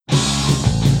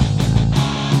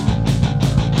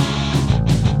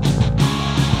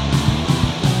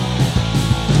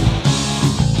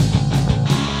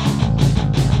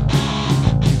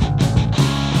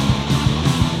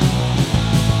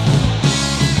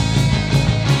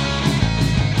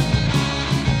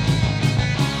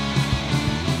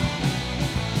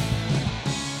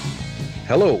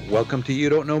Hello, welcome to You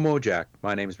Don't Know Mojack.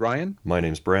 My name's Ryan, My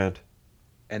name's Brad.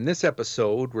 and this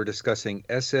episode we're discussing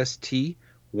SST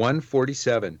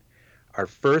 147, our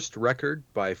first record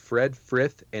by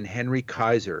Frith and Henry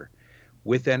Kaiser.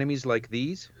 With enemies like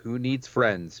these, who needs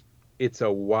friends? It's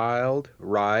a wild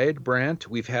ride, Brant.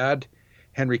 We've had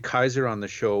Henry Kaiser on the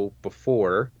show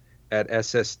before at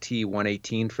SST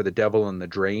 118 for The Devil in the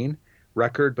Drain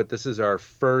record, but this is our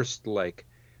first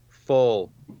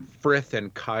full Frith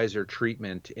and Kaiser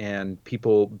treatment, and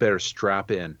people better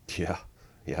strap in. Yeah,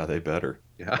 yeah, they better.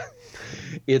 Yeah,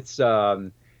 it's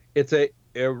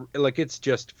it's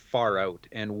just far out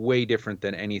and way different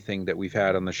than anything that we've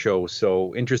had on the show.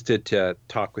 So interested to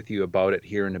talk with you about it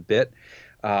here in a bit.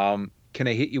 Can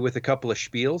I hit you with a couple of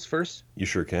spiels first? You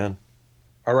sure can.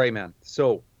 All right, man.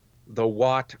 So the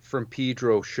Watt from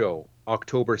Pedro show,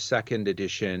 October 2nd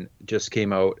edition, just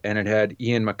came out, and it had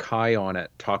Ian Mackay on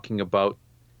it talking about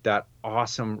that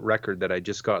awesome record that I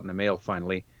just got in the mail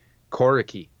finally,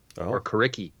 Koriki or Oh,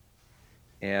 Koriki.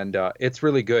 And it's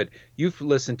really good. You've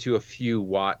listened to a few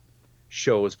Watt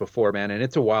shows before, man, and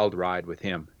it's a wild ride with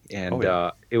him. oh And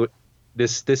yeah.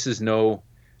 this is no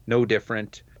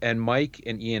different. And Mike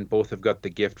and Ian both have got the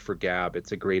gift for gab.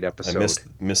 It's a great I episode.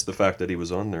 missed the fact that he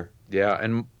was on there. Yeah,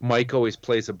 and Mike always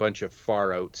plays a bunch of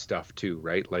far out stuff too,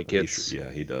 right? Like Yeah,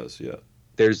 he does. Yeah.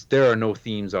 there are no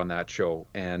themes on that show,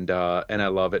 and I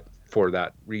love it for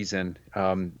that reason.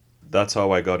 That's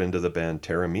how I got into the band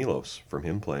Terra Milos from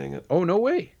him playing it. Oh, no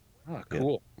way. Oh, Yeah,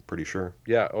 cool. pretty sure.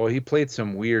 Yeah. Oh, he played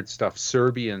some weird stuff,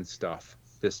 Serbian stuff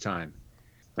this time.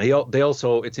 They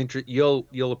also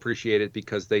you'll appreciate it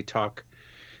because they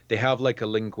have like a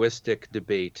linguistic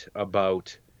debate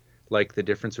about like the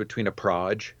difference between a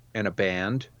proj and a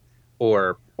band,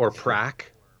 or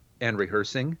prac and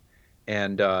rehearsing,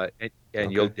 and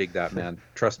you'll Okay. dig that, man.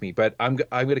 Trust me. But I'm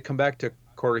going to come back to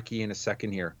Koriki in a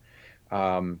second here.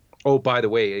 Oh, by the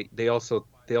way, they also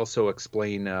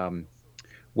explain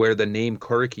where the name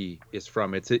Koriki is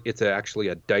from. It's actually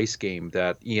a dice game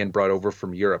that Ian brought over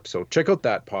from Europe. So check out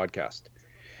that podcast.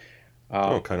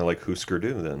 Oh, Um, kind of like Husker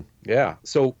Du then. yeah.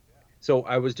 So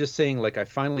I was just saying, like, I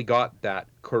finally got that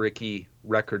Koriki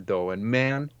record though, and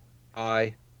man,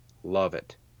 I love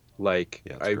it. Like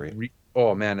Yeah, it's great.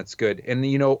 oh man, it's good. And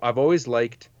I've always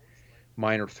liked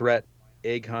Minor Threat,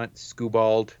 Egg Hunt,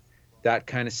 Skubald, that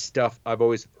kind of stuff. I've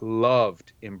always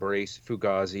loved Embrace,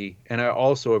 Fugazi, and I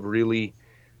also have really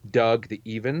dug the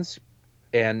Evens,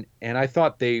 and I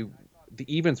thought the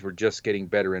Evens were just getting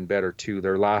better and better too.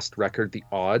 Their last record, The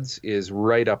Odds, is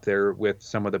right up there with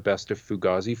some of the best of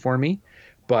Fugazi for me.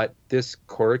 But this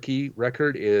Koriki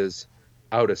record is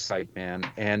out of sight, man.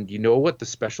 And you know what the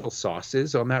special sauce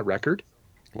is on that record?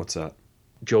 What's that?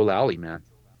 Joe Lally, man.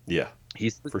 Yeah,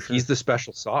 He's for sure. he's the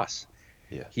special sauce.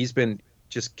 Yeah. He's been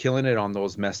just killing it on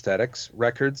those Mesthetics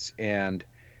records, and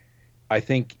I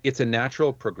think it's a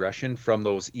natural progression from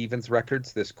those Evens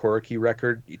records. This Koriki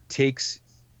record,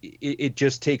 it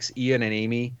just takes Ian and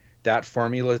Amy, that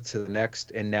formula, to the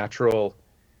next and natural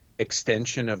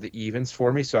extension of the Evens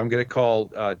for me. So I'm going to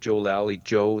call Joe Lally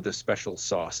Joe the Special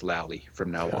Sauce Lally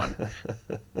from now on,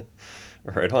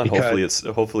 Right on. because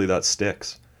Hopefully that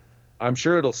sticks. I'm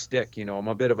sure it'll stick. I'm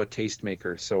a bit of a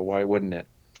tastemaker, so why wouldn't it?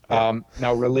 Yeah.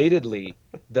 Now, relatedly,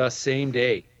 the same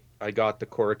day I got the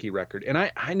Koriki record, and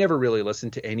I never really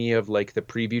listened to any of like the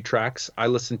preview tracks. I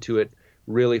listened to it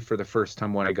really for the first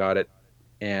time when I got it,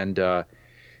 and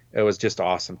it was just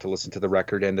awesome to listen to the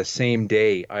record. And the same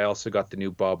day, I also got the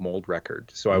new Bob Mould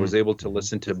record, so I was able to Mm-hmm.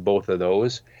 listen to both of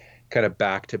those kind of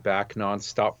back to back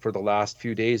nonstop for the last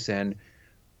few days. And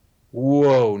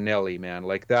whoa, Nelly, man,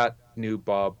 like that new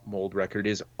Bob Mould record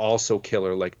is also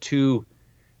killer. Like two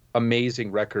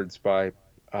amazing records by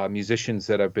musicians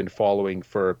that I've been following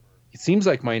for it seems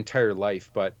like my entire life.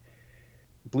 But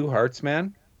Blue Hearts,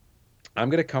 man, I'm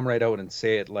gonna come right out and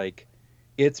say it. Like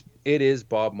it is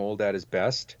Bob Mould at his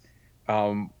best.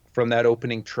 From that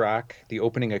opening track, the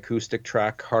opening acoustic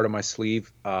track, Heart on My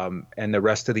Sleeve, and the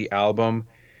rest of the album,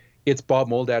 it's Bob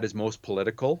Mould at his most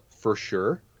political for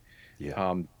sure.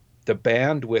 Yeah. The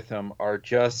band with him are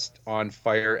just on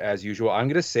fire as usual. I'm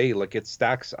gonna say, like, it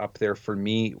stacks up there for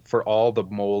me for all the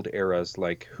Mold eras,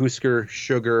 like Husker,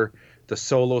 Sugar, the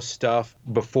solo stuff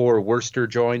before Worcester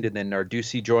joined and then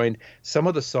Narducci joined. Some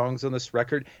of the songs on this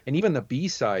record, and even the B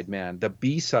side, man, the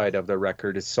B side of the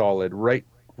record is solid, right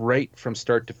from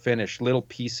start to finish. Little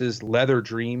Pieces, Leather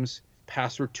Dreams,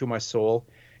 Password to My Soul,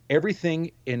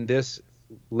 everything in this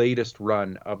latest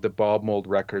run of the Bob Mould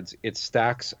records, it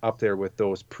stacks up there with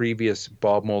those previous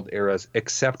Bob Mould eras,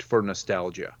 except for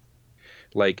nostalgia.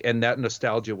 Like, and that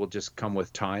nostalgia will just come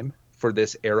with time for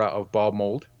this era of Bob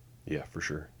Mould. Yeah, for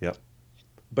sure. Yep.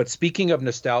 But speaking of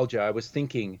nostalgia, I was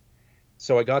thinking,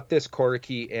 so I got this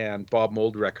Corky and Bob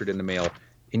Mould record in the mail,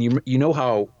 and you know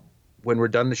how when we're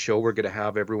done the show, we're gonna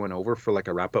have everyone over for like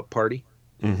a wrap up party.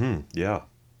 Mm-hmm. Yeah.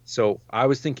 So I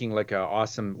was thinking like a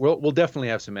awesome. We'll definitely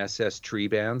have some SS Tree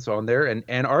bands on there, and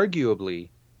arguably,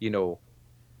 you know,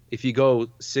 if you go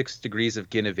 6 degrees of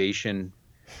Ginnovation,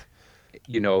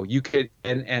 you could,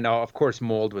 and of course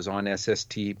Mold was on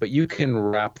SST, but you can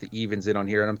wrap the Evens in on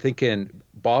here, and I'm thinking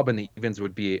Bob and the Evens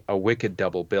would be a wicked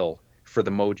double bill for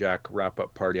the Mojack wrap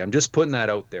up party. I'm just putting that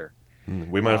out there.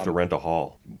 We might have to rent a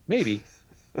hall. Maybe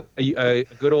a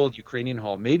good old Ukrainian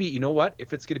hall. Maybe, you know what?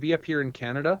 If it's going to be up here in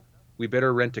Canada, we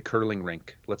better rent a curling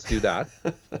rink. Let's do that.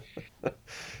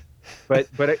 But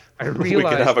I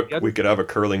realized we could have a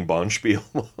curling bonspiel.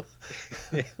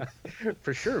 Yeah,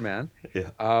 for sure, man.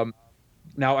 Yeah.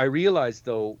 Now I realized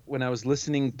though when I was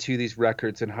listening to these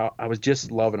records and how I was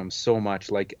just loving them so much,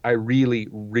 like I really,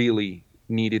 really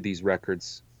needed these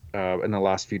records in the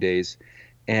last few days,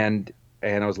 and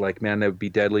I was like, man, that would be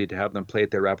deadly to have them play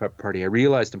at their wrap up party. I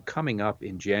realized I'm coming up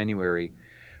in January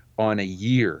on a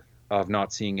year of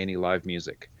not seeing any live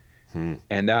music,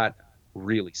 and that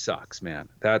really sucks, man.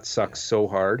 That sucks so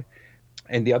hard.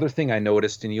 And the other thing I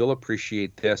noticed, and you'll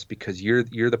appreciate this because you're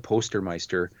the poster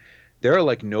meister.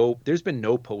 There's been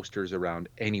no posters around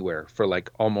anywhere for like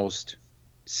almost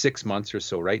 6 months or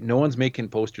so, right? No one's making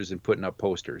posters and putting up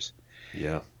posters.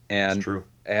 Yeah, and it's true.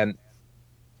 And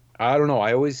I don't know.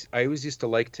 I always used to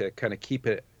like to kind of keep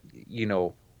it,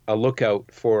 a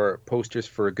lookout for posters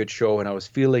for a good show, and I was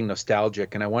feeling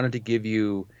nostalgic, and I wanted to give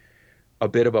you a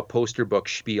bit of a poster book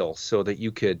spiel so that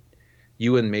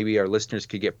you and maybe our listeners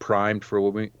could get primed for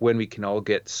when we can all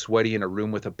get sweaty in a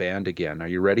room with a band again. Are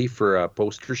you ready for a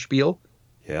poster spiel?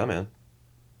 Yeah, man.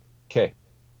 Okay.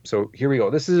 So here we go.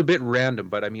 This is a bit random,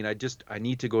 but I mean, I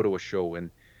need to go to a show, and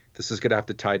this is going to have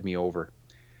to tide me over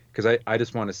because I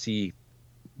just want to see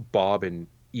Bob and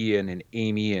Ian and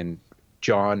Amy and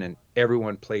John and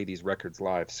everyone play these records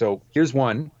live. So here's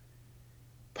one: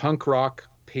 Punk Rock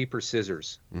Paper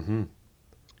Scissors. Mm-hmm.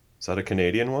 Is that a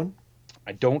Canadian one?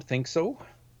 I don't think so.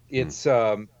 It's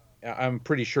I'm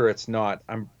pretty sure it's not.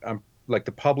 I'm like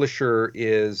the publisher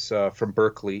is from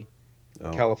Berkeley,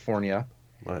 California.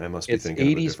 I must be It's thinking 80s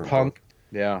of a different punk. book.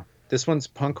 Yeah. This one's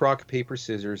Punk Rock Paper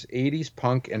Scissors, 80s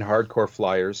punk and hardcore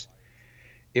flyers.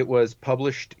 It was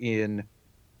published in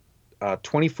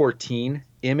 2014.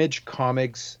 Image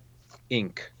Comics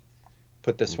Inc.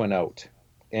 put this one out.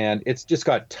 And it's just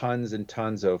got tons and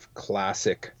tons of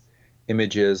classic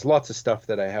images, lots of stuff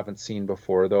that I haven't seen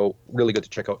before, though really good to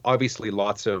check out. Obviously,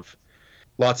 lots of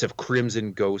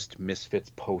Crimson Ghost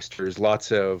Misfits posters,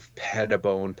 lots of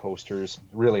Pettibone posters,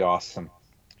 really awesome.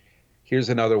 Here's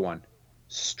another one: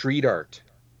 Street Art,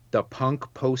 the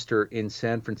punk poster in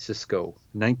San Francisco,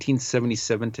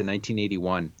 1977 to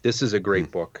 1981. This is a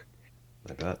great book.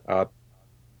 I bet.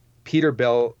 Peter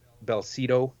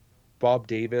Belcito, Bob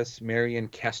Davis, Marion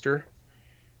Kester.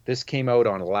 This came out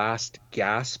on Last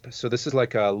Gasp. So this is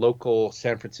like a local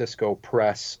San Francisco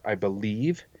press, I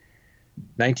believe.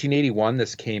 1981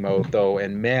 this came out though,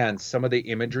 and man, some of the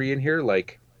imagery in here,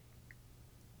 like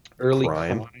early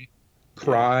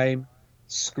crime,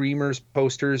 Screamers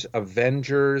posters,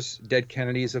 Avengers, Dead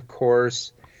Kennedys, of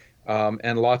course,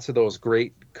 and lots of those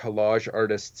great collage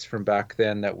artists from back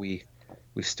then that we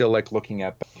still like looking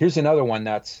at. But here's another one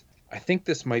I think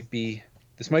this might be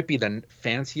the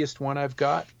fanciest one I've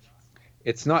got.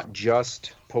 It's not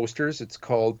just posters. It's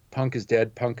called Punk is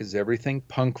Dead, Punk is Everything.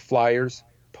 Punk flyers,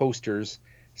 posters,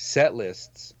 set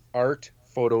lists, art,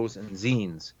 photos, and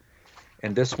zines.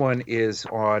 And this one is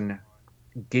on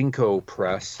Ginkgo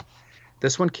Press.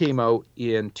 This one came out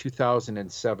in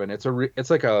 2007. It's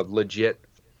like a legit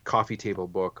coffee table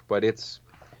book, but it's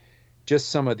just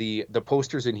some of the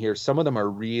posters in here. Some of them are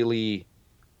really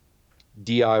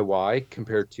DIY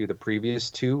compared to the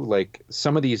previous two. Like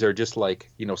some of these are just like,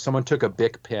 someone took a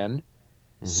Bic pen,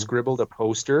 scribbled a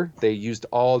poster. They used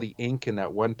all the ink in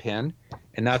that one pen,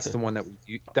 and that's the one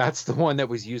that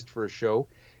was used for a show.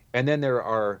 And then there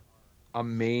are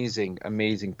amazing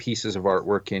pieces of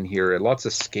artwork in here, and lots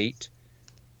of skateboarding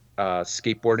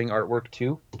artwork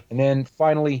too. And then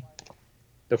finally,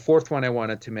 the fourth one I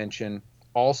wanted to mention,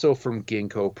 also from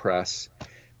Ginkgo Press,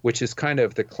 which is kind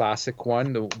of the classic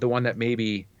one, the one that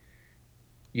maybe,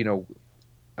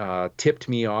 tipped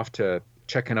me off to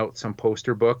checking out some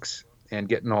poster books and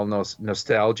getting all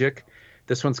nostalgic.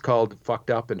 This one's called Fucked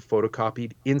Up and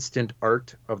Photocopied: Instant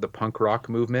Art of the Punk Rock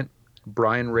Movement.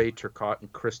 Brian Ray Turcotte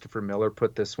and Christopher Miller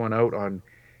put this one out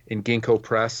in Ginkgo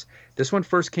Press. This one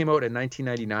first came out in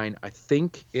 1999. I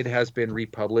think it has been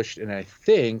republished, and I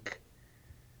think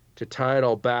to tie it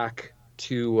all back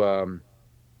to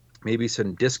maybe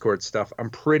some Discord stuff, I'm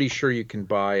pretty sure you can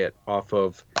buy it off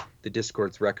of the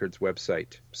Discord's Records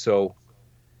website. So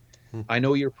I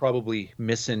know you're probably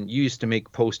missing. You used to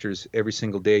make posters every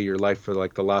single day of your life for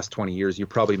like the last 20 years. You're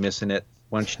probably missing it.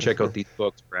 Why don't you check out these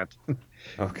books, Brent?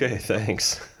 Okay,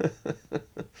 thanks.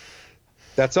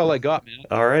 That's all I got, man.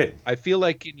 All right. I feel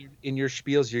like in your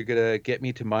spiels, you're gonna get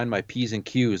me to mind my P's and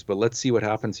Q's, but let's see what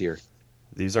happens here.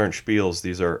 These aren't spiels,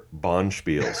 these are bond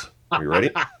spiels. Are you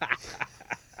ready?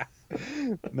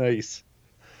 Nice.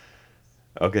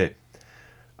 Okay.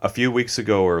 A few weeks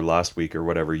ago or last week or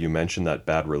whatever, you mentioned that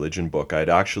Bad Religion book. I'd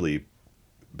actually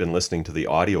been listening to the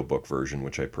audiobook version,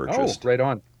 which I purchased. Oh, right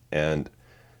on. And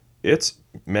it's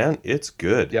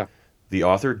good. Yeah. The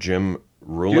author, Jim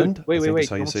Ruland, Dude, wait. is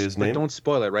how you say his name. Don't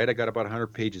spoil it, right? I got about 100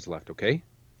 pages left, okay?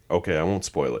 Okay, I won't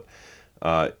spoil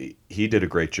it. He did a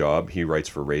great job. He writes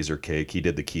for Razor Cake. He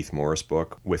did the Keith Morris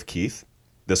book with Keith.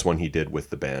 This one he did with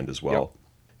the band as well. Yep.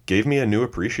 Gave me a new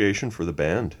appreciation for the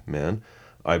band, man.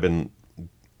 I've been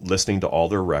listening to all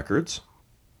their records,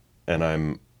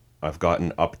 and I've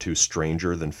gotten up to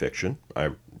Stranger Than Fiction.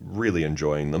 I'm really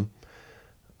enjoying them,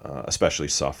 especially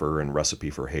Suffer and Recipe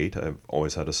for Hate. I've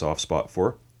always had a soft spot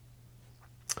for.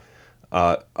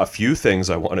 A few things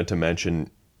I wanted to mention,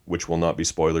 which will not be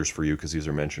spoilers for you because these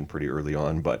are mentioned pretty early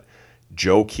on, but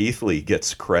Joe Keithley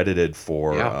gets credited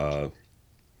for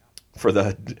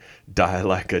the Die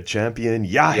Like a Champion,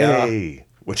 Yahey,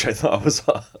 which I thought was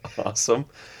awesome.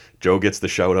 Joe gets the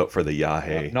shout out for the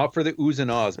Yahey. Not for the oohs and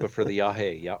ahs, but for the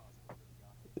Yahey, yeah.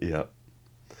 Yeah.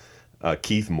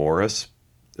 Keith Morris,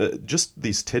 just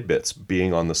these tidbits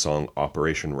being on the song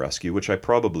Operation Rescue, which I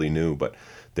probably knew, but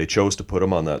they chose to put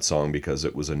him on that song because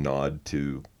it was a nod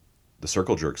to the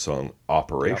Circle Jerk song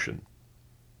Operation.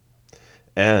 Yep.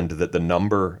 And that the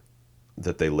number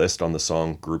that they list on the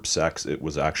song Group Sex, it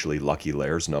was actually Lucky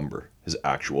Lair's number, his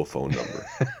actual phone number.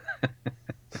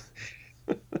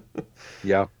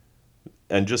 Yeah.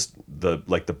 And just the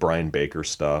Brian Baker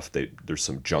stuff, there's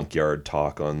some Junkyard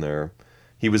talk on there.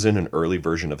 He was in an early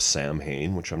version of Sam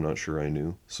Hain, which I'm not sure I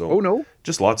knew. So no.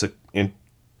 Just lots of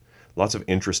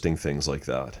interesting things like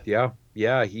that.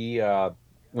 Yeah. He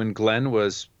when Glenn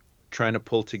was trying to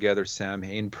pull together Sam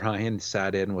Hain, Brian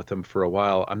sat in with him for a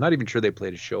while. I'm not even sure they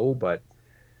played a show, but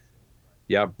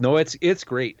yeah, no, it's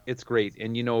great. It's great.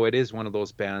 And it is one of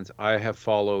those bands I have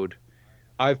followed.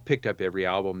 I've picked up every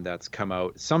album that's come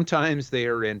out. Sometimes they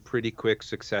are in pretty quick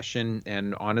succession,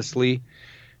 and honestly,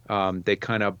 they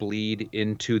kind of bleed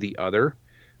into the other.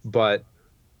 But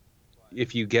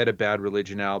if you get a Bad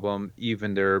Religion album,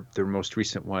 even their most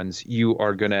recent ones, you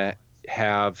are going to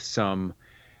have some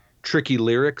tricky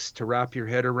lyrics to wrap your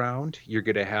head around. You're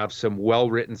going to have some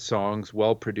well-written songs,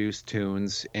 well-produced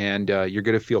tunes, and you're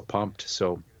going to feel pumped.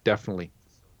 So definitely.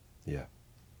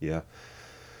 Yeah.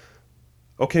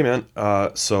 Okay, man.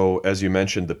 So as you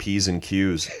mentioned, the P's and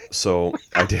Q's. So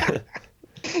I did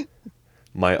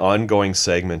my ongoing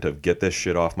segment of get this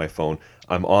shit off my phone.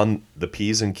 I'm on the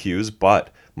P's and Q's, but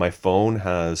my phone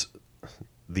has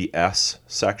the S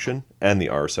section and the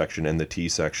R section and the T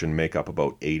section make up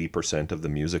about 80% of the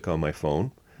music on my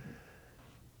phone.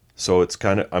 So it's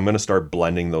I'm going to start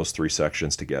blending those three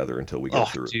sections together until we get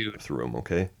through them,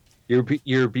 okay?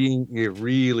 You're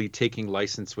really taking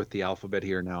license with the alphabet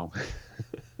here now.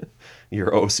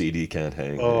 Your OCD can't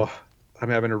hang. Oh, I'm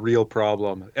having a real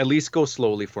problem. At least go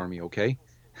slowly for me, okay?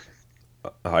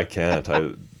 I can't.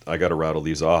 I got to rattle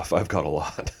these off. I've got a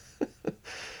lot.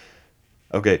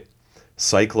 Okay.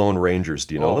 Cyclone Rangers.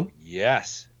 Do you know them?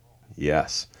 Yes.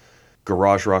 Yes.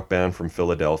 Garage rock band from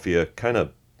Philadelphia. Kind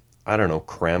of, I don't know,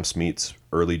 Cramps meets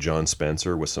early John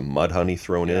Spencer with some Mudhoney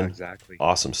thrown in. Exactly.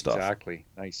 Awesome stuff. Exactly.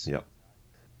 Nice. Yep.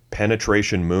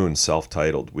 Penetration Moon,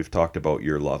 self-titled. We've talked about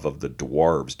your love of the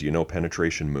Dwarves. Do you know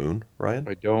Penetration Moon, Ryan?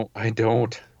 I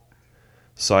don't.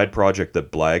 Side project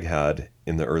that Blag had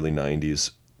in the early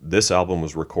 90s. This album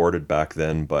was recorded back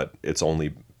then, but it's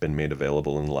only been made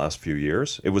available in the last few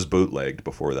years. It was bootlegged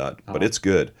before that, but it's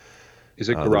good. Is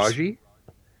it garagey?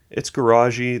 It's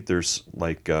garagey. There's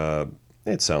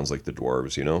it sounds like the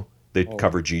Dwarves, They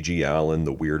cover G.G. Allen,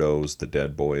 the Weirdos, the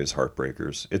Dead Boys,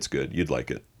 Heartbreakers. It's good. You'd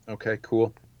like it. Okay,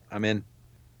 cool. I'm in.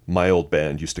 My old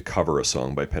band used to cover a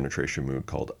song by Penetration Moon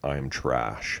called I'm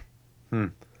Trash.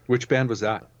 Which band was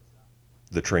that?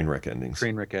 The Trainwreck Endings.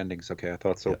 Trainwreck Endings. Okay, I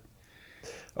thought so. Yeah.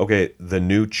 Okay, the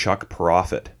new Chuck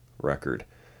Prophet record.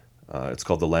 It's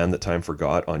called The Land That Time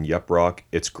Forgot on Yep Rock.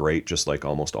 It's great, just like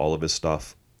almost all of his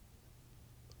stuff.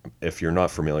 If you're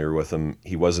not familiar with him,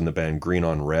 he was in the band Green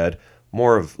on Red.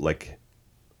 More of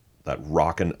that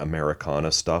rockin'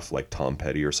 Americana stuff like Tom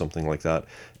Petty or something like that.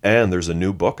 And there's a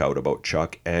new book out about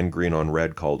Chuck and Green on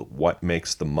Red called What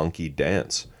Makes the Monkey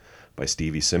Dance by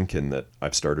Stevie Simkin that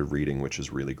I've started reading, which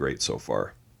is really great so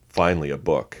far. Finally, a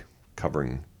book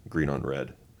covering Green on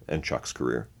Red and Chuck's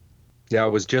career. Yeah, I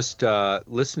was just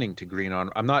listening to Green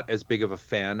on. I'm not as big of a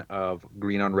fan of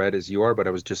Green on Red as you are, but I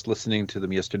was just listening to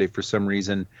them yesterday for some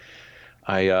reason.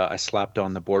 I slapped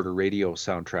on the Border Radio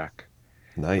soundtrack,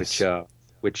 which Nice. uh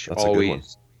which That's a good one.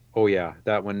 always, oh yeah,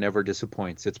 that one never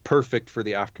disappoints. It's perfect for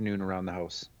the afternoon around the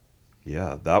house.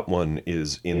 Yeah, that one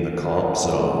is in the comp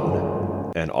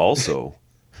zone. And also,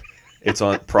 it's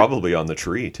on probably on the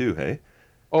tree too, hey?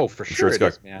 Oh, for I'm sure sure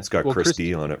it is, man. it's got Well, Chris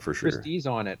D on it for sure. Christie's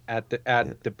on it at the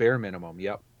Yeah, bare minimum.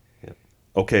 Yep. yeah.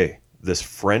 Okay, this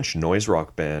French noise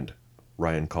rock band,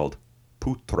 Ryan, called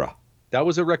Poutre. That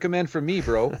was a recommend from me,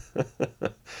 bro.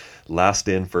 Last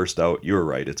in, first out. You were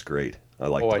right. It's great. I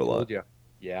Oh, liked I it a lot. told you.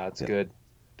 Yeah, it's Yeah. good.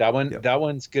 That one, Yep. that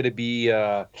one's gonna be.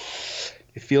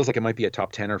 It feels like it might be a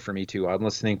top tenner for me too. I'm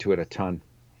listening to it a ton.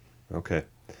 Okay.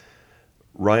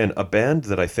 Ryan, a band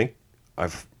that I think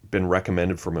I've been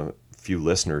recommended from a few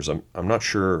listeners. I'm not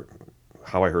sure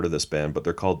how I heard of this band, but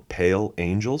they're called Pale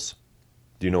Angels.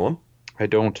 Do you know them? I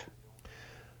don't.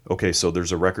 Okay, so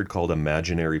there's a record called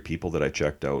Imaginary People that I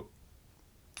checked out.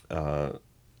 Uh,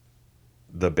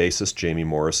 the bassist Jamie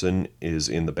Morrison is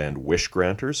in the band Wish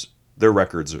Granters. Their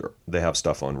records they have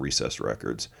stuff on Recess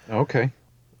Records. Okay.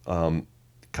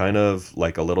 Kind of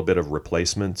like a little bit of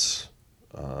Replacements,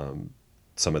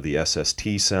 some of the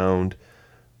SST sound.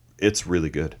 It's really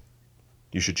good.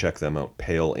 You should check them out.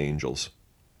 Pale Angels.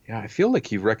 Yeah, I feel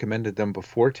like you recommended them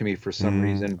before to me for some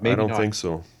reason. I Maybe don't not. think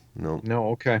so. No, No.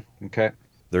 Okay. Okay.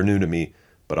 they're new to me,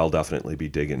 but I'll definitely be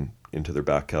digging into their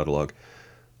back catalog.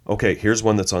 Okay, here's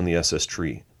one that's on the SS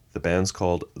tree. The band's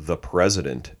called The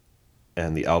President,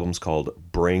 and the album's called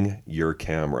Bring Your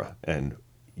Camera, and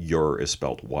your is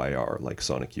spelled YR, like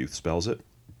Sonic Youth spells it.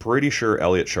 Pretty sure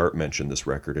Elliot Sharp mentioned this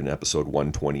record in episode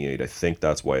 128. I think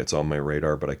that's why it's on my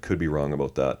radar, but I could be wrong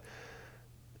about that.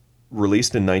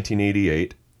 Released in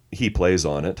 1988, he plays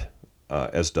on it,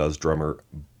 as does drummer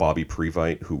Bobby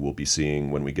Previte, who we'll be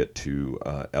seeing when we get to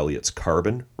Elliot's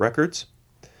Carbon records.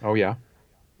 Oh yeah.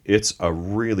 It's a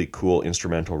really cool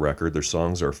instrumental record. Their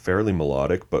songs are fairly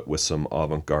melodic, but with some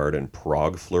avant-garde and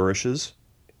prog flourishes.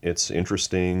 It's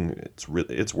interesting.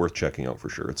 It's worth checking out for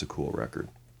sure. It's a cool record.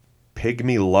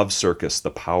 Pygmy Love Circus: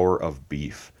 The Power of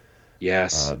Beef.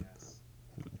 Yes. Uh,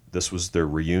 this was their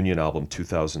reunion album,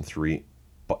 2003.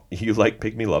 But you like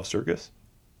Pygmy Love Circus?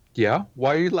 Yeah.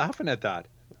 Why are you laughing at that?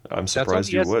 I'm That's on surprised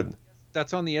the you S. would.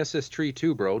 That's on the SS tree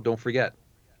too, bro. Don't forget.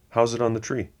 How's it on the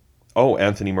tree? Oh,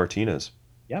 Anthony Martinez.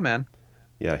 Yeah, man.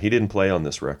 Yeah, he didn't play on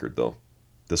this record though.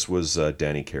 This was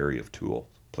Danny Carey of Tool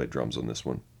played drums on this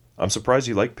one. I'm surprised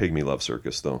you like Pygmy Love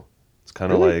Circus though. It's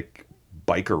kind of Really? like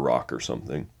biker rock or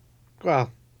something.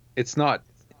 Well, it's not.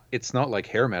 It's not like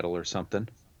hair metal or something.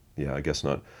 Yeah, I guess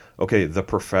not. Okay, the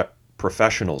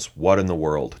Professionals. What in the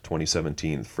World?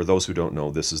 2017. For those who don't know,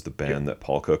 this is the Jo- band that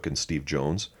Paul Cook and Steve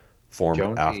Jones formed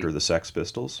after Jonesy. the Sex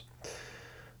Pistols.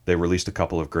 They released a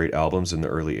couple of great albums in the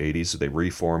early 80s. They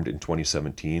reformed in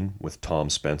 2017 with Tom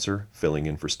Spencer filling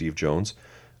in for Steve Jones,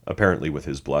 apparently with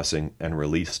his blessing, and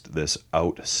released this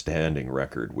outstanding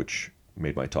record, which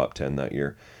made my top 10 that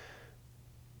year.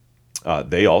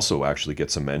 They also actually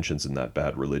get some mentions in that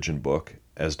Bad Religion book,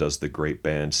 as does the great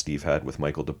band Steve had with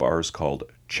Michael DeBar's called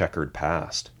Checkered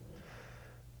Past.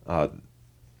 Uh,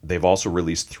 they've also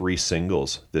released 3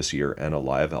 singles this year and a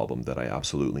live album that I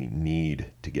absolutely need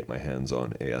to get my hands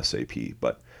on ASAP.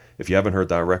 But if you haven't heard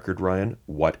that record, Ryan,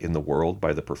 What in the World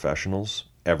by the Professionals,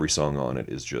 every song on it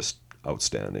is just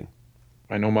outstanding.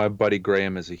 I know my buddy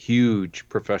Graham is a huge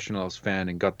Professionals fan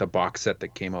and got the box set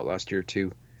that came out last year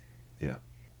too. Yeah.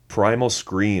 Primal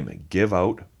Scream, Give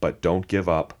Out But Don't Give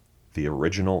Up, the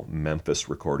original Memphis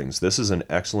recordings. This is an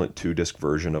excellent 2-disc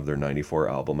version of their 94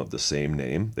 album of the same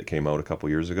name that came out a couple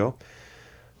years ago.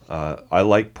 I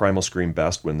like Primal Scream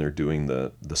best when they're doing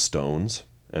the Stones,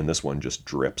 and this one just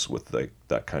drips with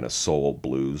that kind of soul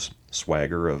blues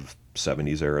swagger of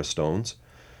 70s era Stones.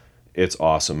 It's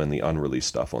awesome, and the unreleased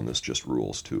stuff on this just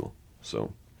rules too.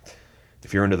 So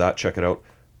if you're into that, check it out.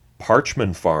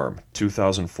 Parchman Farm,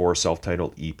 2004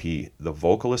 self-titled EP. The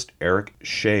vocalist Eric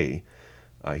Shea,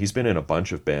 he's been in a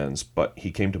bunch of bands, but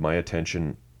he came to my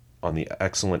attention on the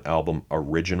excellent album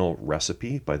Original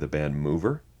Recipe by the band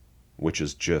Mover, which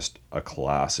is just a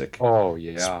classic. Oh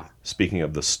yeah, Speaking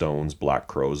of the Stones, Black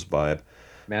Crowes vibe,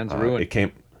 Man's it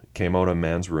Ruin. came out on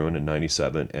Man's Ruin in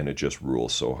 '97, and it just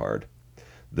rules so hard.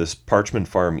 This Parchman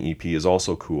Farm EP is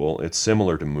also cool. It's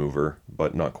similar to Mover,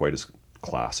 but not quite as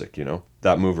classic, you know?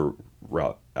 That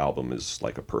album is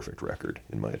like a perfect record,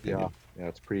 in my Yeah, opinion. yeah,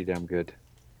 it's pretty damn good.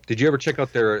 Did you ever check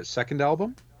out their second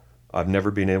album? I've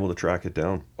never been able to track it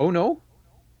down. Oh no?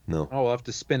 No. Oh, we'll have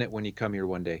to spin it when you come here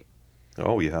one day.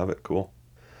 Oh, you have it. Cool.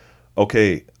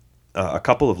 Okay, a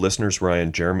couple of listeners,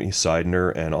 Ryan, Jeremy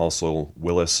Seidner, and also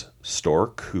Willis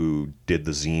Stork, who did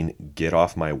the zine Get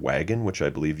Off My Wagon, which I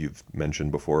believe you've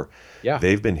mentioned before. Yeah.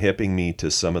 They've been hipping me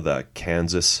to some of the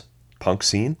Kansas punk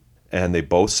scene, and they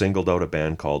both singled out a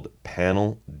band called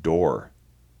Panel Door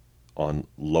on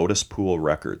Lotus Pool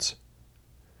Records.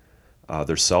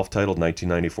 Their self titled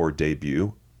 1994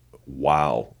 debut.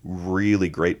 Wow, really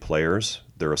great players.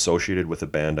 They're associated with a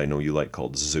band I know you like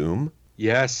called Zoom.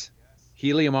 Yes.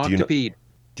 Helium Do you know? Octopede.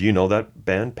 Do you know that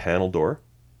band, Panel Door?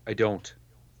 I don't.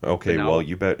 But Okay, well now,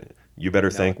 you better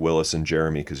now, thank Willis and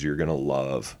Jeremy because you're gonna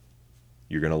love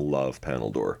Panel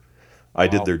Door. I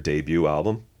did wow. their debut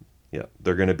album. Yeah,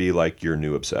 they're gonna be like your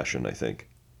new obsession, I think.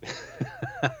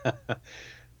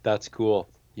 That's cool.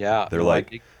 Yeah, They're no,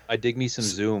 like I dig me some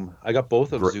s- Zoom. I got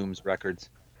both of gr- Zoom's records.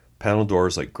 Panel Door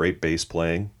is like great bass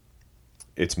playing.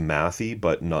 It's mathy,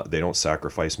 but not they don't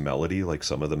sacrifice melody like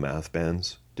some of the math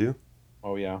bands do.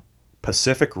 Oh yeah.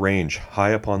 Pacific Range,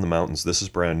 High Upon the Mountains. This is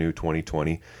brand new,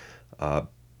 2020. Uh,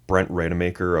 Brent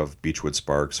Rademacher of Beechwood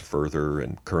Sparks, Further,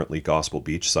 and currently Gospel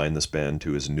Beach signed this band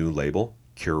to his new label,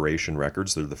 Curation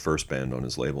Records. They're the first band on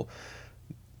his label.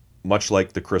 Much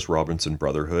like the Chris Robinson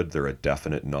Brotherhood, they're a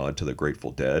definite nod to the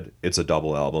Grateful Dead. It's a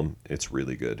double album. It's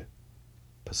really good.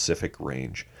 Pacific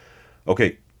Range.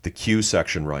 Okay, the Q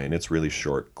section, Ryan. It's really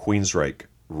short. Queensryche,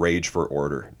 Rage for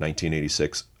Order,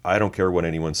 1986. I don't care what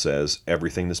anyone says.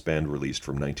 Everything this band released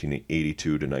from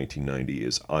 1982 to 1990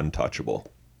 is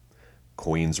untouchable.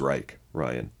 Queensryche,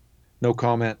 Ryan. No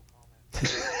comment.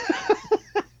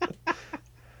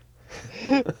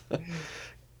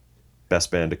 Best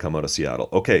band to come out of Seattle.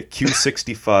 Okay,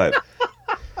 Q65.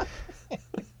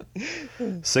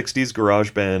 60s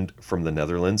garage band from the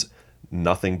Netherlands.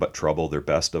 Nothing But Trouble, their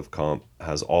best of comp,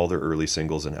 has all their early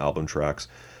singles and album tracks.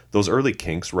 Those early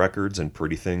Kinks records and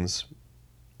Pretty Things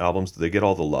albums, they get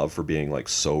all the love for being like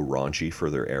so raunchy for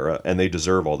their era, and they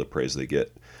deserve all the praise they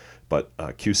get. But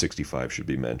Q65 should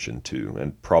be mentioned too,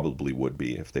 and probably would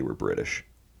be if they were British.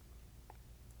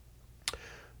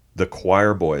 The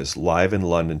Choir Boys, live in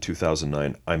London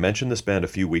 2009. I mentioned this band a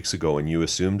few weeks ago, and you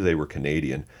assumed they were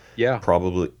Canadian, Yeah,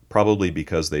 probably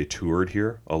because they toured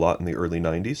here a lot in the early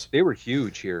 90s. they were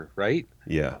huge here, right?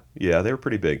 Yeah, yeah, they were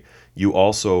pretty big. You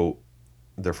also,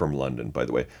 they're from London, by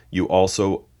the way. You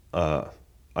also,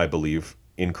 I believe,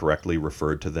 incorrectly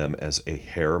referred to them as a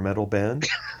hair metal band.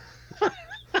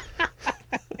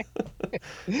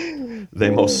 They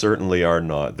most certainly are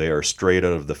not. They are straight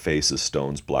out of the Faces,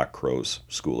 Stones, Black Crowes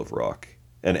School of Rock.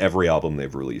 And every album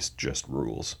they've released just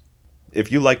rules.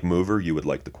 If you like Mover, you would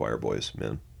like the Choir Boys,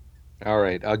 man. All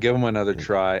right, I'll give them another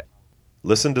try.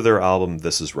 Listen to their album,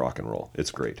 This Is Rock and Roll.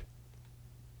 It's great.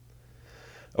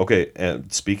 Okay,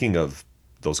 and speaking of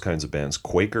those kinds of bands,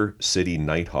 Quaker City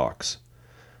Nighthawks,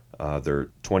 their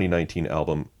 2019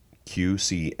 album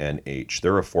QCNH.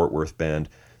 They're a Fort Worth band.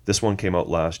 This one came out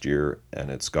last year, and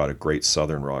it's got a great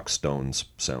Southern Rock Stones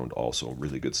sound also.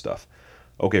 Really good stuff.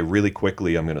 Okay, really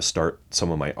quickly, I'm going to start some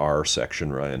of my R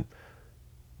section, Ryan.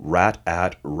 Rat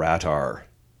at Ratar.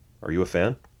 Are you a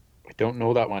fan? I don't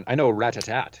know that one. I know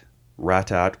Ratatat.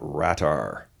 Rat at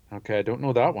Ratar. Okay, I don't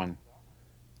know that one.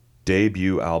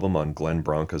 Debut album on Glenn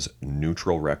Branca's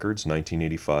Neutral Records,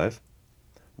 1985.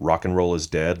 Rock and Roll is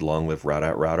Dead, Long Live Rat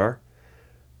at Ratar.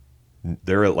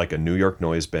 They're like a New York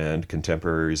noise band,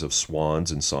 contemporaries of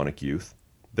Swans and Sonic Youth.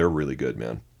 They're really good,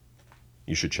 man.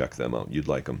 You should check them out. You'd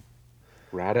like them.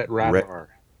 Ratat Re- Ratar.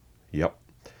 yep.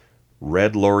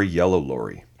 Red Lorry, Yellow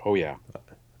Lorry. Oh yeah.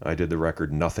 I did the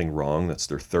record Nothing Wrong. That's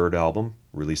their third album,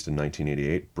 released in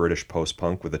 1988. British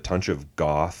post-punk with a touch of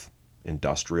goth,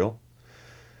 industrial.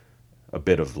 A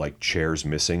bit of like Chairs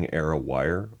Missing era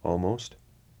Wire, almost.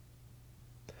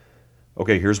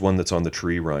 Okay, here's one that's on the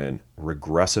tree, Ryan.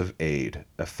 Regressive Aid,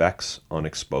 Effects on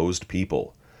Exposed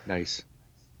People. Nice.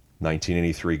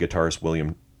 1983 guitarist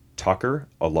William Tucker,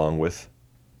 along with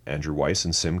Andrew Weiss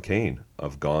and Sim Kane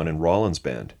of Gone and Rollins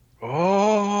Band.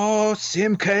 Oh,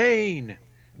 Sim Kane.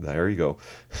 There you go.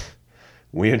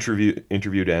 We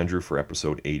interviewed Andrew for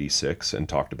episode 86 and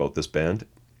talked about this band.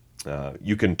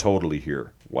 You can totally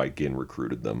hear why Ginn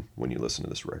recruited them when you listen to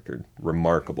this record.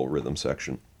 Remarkable rhythm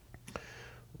section.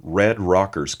 Red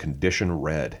Rockers, Condition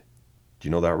Red. Do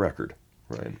you know that record,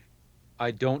 Ryan?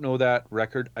 I don't know that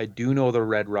record. I do know the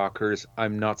Red Rockers.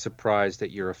 I'm not surprised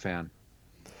that you're a fan.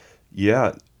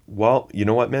 Yeah, well, you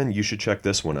know what, man? You should check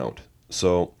this one out.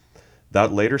 So,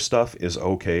 That later stuff is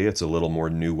okay. It's a little more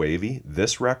new wavy.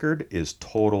 This record is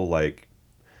total like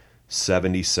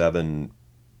 77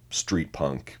 street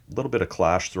punk. A little bit of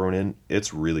Clash thrown in.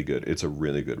 It's really good. It's a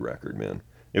really good record, man.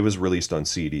 It was released on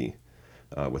CD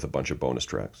with a bunch of bonus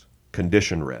tracks.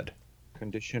 Condition Red.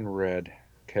 Condition Red.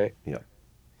 Okay. Yeah.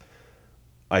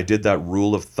 I did that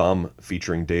Rule of Thumb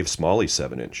featuring Dave Smalley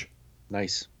 7-inch.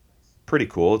 Nice. Pretty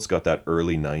cool. It's got that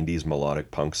early 90s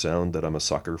melodic punk sound that I'm a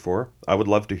sucker for. I would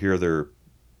love to hear their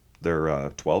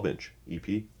 12-inch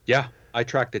EP. Yeah, I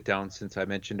tracked it down since I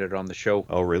mentioned it on the show.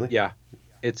 Oh, really? Yeah,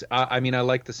 it's. I mean, I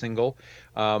like the single.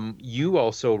 You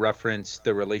also referenced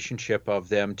the relationship of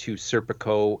them to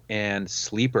Serpico and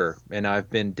Sleeper, and I've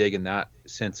been digging that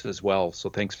since as well. So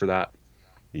thanks for that.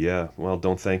 Yeah, well,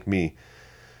 don't thank me.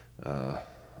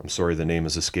 I'm sorry the name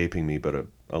is escaping me, but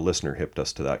a listener hipped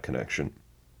us to that connection.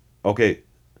 Okay,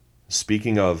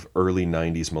 speaking of early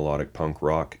 90s melodic punk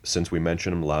rock, since we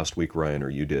mentioned him last week, Ryan, or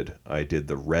you did, I did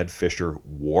the Red Fisher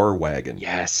War Wagon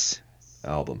Yes.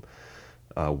 album.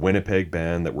 Winnipeg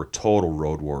band that were total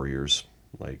road warriors.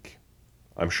 Like,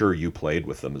 I'm sure you played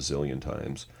with them a zillion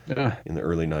times Uh, in the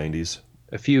early 90s.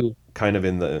 a few. Kind of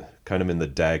in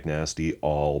the Dag Nasty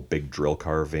all big drill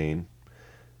car vein.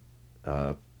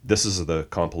 This is the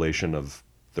compilation of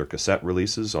their cassette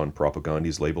releases on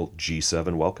Propagandi's label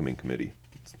G7 Welcoming Committee.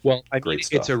 Well, I mean, Great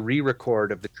it's a stuff.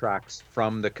 re-record of the tracks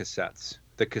from the cassettes.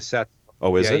 The cassette.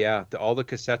 Oh, is Yeah, it? yeah. All the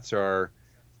cassettes are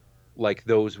like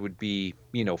those would be,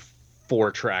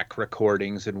 4-track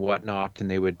recordings and whatnot,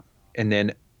 and and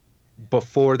then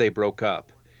before they broke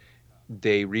up,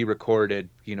 they re-recorded,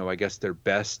 I guess their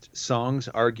best songs,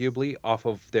 arguably, off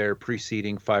of their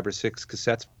preceding 5 or 6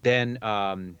 cassettes. Then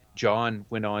John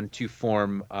went on to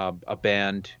form a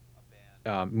band.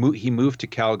 He moved to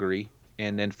Calgary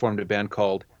and then formed a band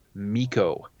called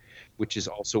Miko, which is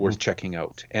also worth checking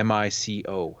out.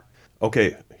 Mico.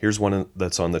 Okay, here's one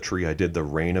that's on the tree. I did the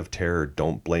Reign of Terror,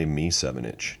 Don't Blame Me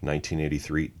 7-inch,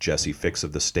 1983. Jesse Fix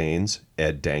of the Stains,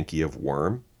 Ed Danke of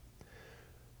Worm.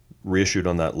 Reissued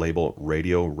on that label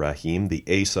Radio Rahim. The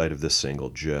A side of this single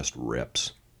just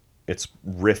rips. It's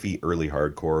riffy early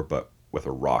hardcore, but with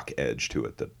a rock edge to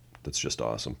it that's just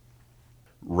awesome.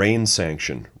 Rain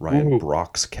Sanction, Ryan Ooh.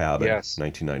 Brock's Cabin, Yes.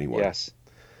 1991. Yes.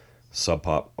 Sub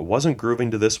Pop. I wasn't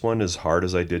grooving to this one as hard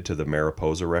as I did to the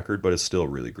Mariposa record, but it's still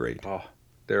really great. Oh,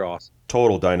 they're awesome.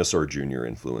 Total Dinosaur Jr.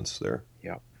 influence there.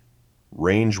 Yeah.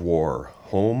 Range War,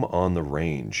 Home on the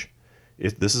Range.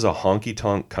 This is a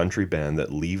honky-tonk country band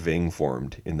that Lee Ving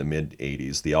formed in the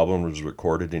mid-'80s. The album was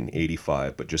recorded in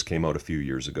 '85, but just came out a few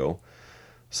years ago.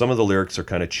 Some of the lyrics are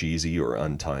kind of cheesy or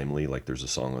untimely, like there's a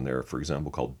song on there, for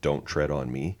example, called Don't Tread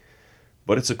on Me.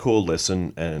 But it's a cool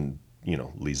listen, and,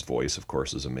 Lee's voice, of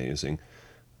course, is amazing.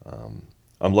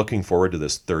 I'm looking forward to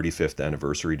this 35th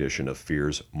anniversary edition of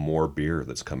Fear's More Beer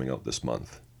that's coming out this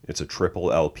month. It's a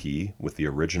triple LP with the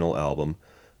original album,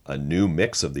 a new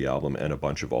mix of the album, and a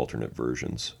bunch of alternate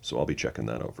versions. So I'll be checking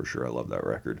that out for sure. I love that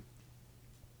record.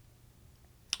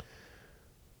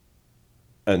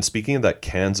 And speaking of that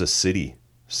Kansas City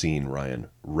scene, Ryan,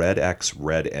 Red X,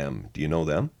 Red M. Do you know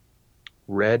them?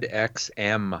 Red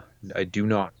XM. I do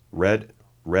not. Red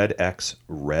X,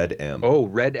 Red M. Oh,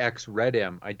 Red X, Red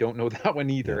M. I don't know that one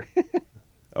Yeah. either.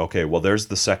 Okay, well, there's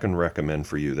the second recommend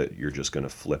for you that you're just going to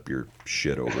flip your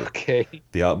shit over. Okay.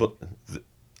 The album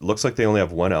looks like they only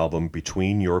have one album,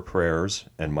 Between Your Prayers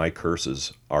and My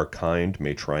Curses, Our Kind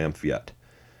May Triumph Yet.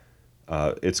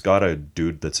 It's got a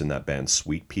dude that's in that band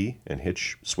Sweet Pea and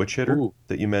Switch Hitter Ooh,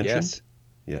 that you mentioned. yes.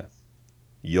 Yeah.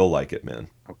 You'll like it, man.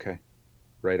 Okay.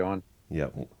 Right on. Yeah.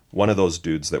 One of those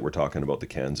dudes that we're talking about, the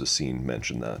Kansas scene,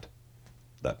 mentioned that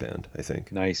band, I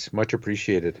think. Nice. Much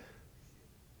appreciated.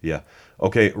 Yeah.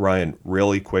 Okay, Ryan,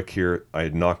 really quick here. I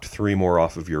had knocked 3 more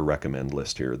off of your recommend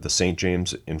list here. The St.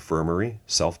 James Infirmary,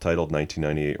 self-titled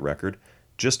 1998 record.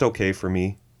 Just okay for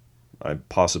me. I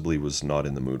possibly was not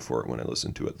in the mood for it when I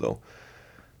listened to it, though.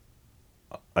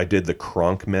 I did the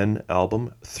Kronkmen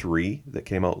album 3 that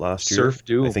came out last year. Surf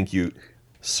Doom. I think you...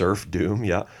 Surf Doom,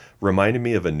 yeah. Reminded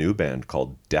me of a new band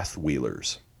called Death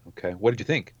Wheelers. Okay. What did you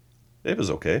think? It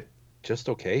was okay. Just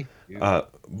okay.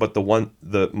 But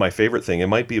my favorite thing, it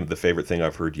might be the favorite thing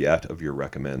I've heard yet of your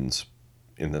recommends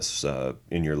in this,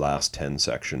 in your last 10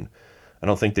 section. I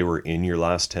don't think they were in your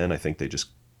last 10. I think they just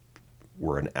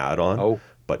were an add-on. Oh.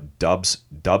 But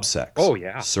Dubsex. Oh,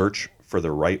 yeah. Search for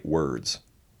the Right Words.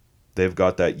 They've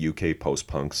got that UK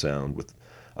post-punk sound with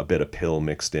a bit of pill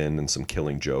mixed in and some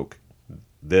Killing Joke.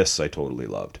 This I totally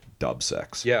loved.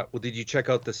 Dubsex. Yeah. Well, did you check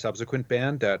out the subsequent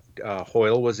band that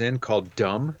Hoyle was in called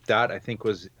Dumb? That I think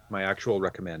was my actual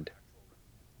recommend.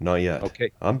 Not yet.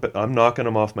 Okay. I'm knocking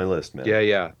them off my list, man. Yeah,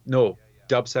 yeah. No,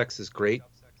 Dubsex is great.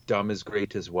 Dumb is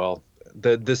great as well.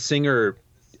 The singer,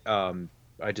 um,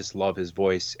 I just love his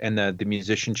voice and the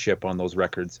musicianship on those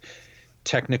records.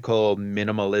 Technical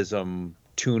minimalism,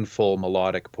 tuneful,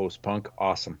 melodic post punk,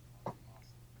 awesome.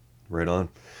 Right on.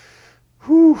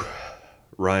 Whew.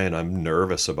 Ryan, I'm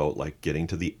nervous about like getting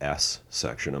to the S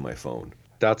section of my phone.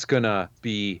 That's gonna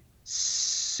be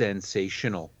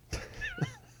sensational.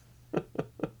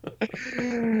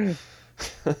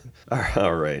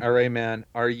 All right. All right, man.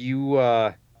 Are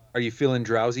you feeling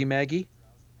drowsy, Maggie?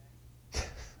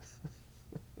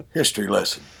 History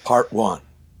lesson, part one.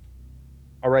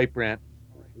 All right, Brant.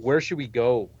 Where should we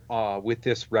go with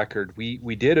this record?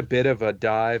 We did a bit of a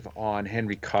dive on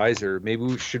Henry Kaiser.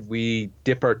 Maybe should we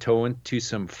dip our toe into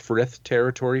some Frith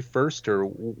territory first, or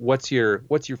what's your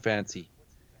fancy?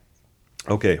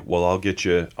 Okay, well I'll get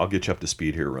you up to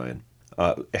speed here, Ryan.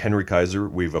 Henry Kaiser,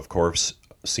 we've of course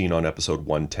seen on episode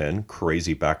 110,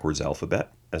 Crazy Backwards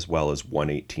Alphabet, as well as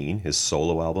 118, his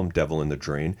solo album, Devil in the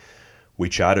Drain. We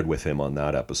chatted with him on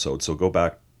that episode, so go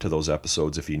back to those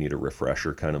episodes if you need a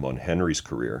refresher kind of on Henry's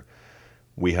career.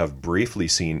 We have briefly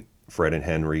seen Fred and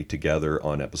Henry together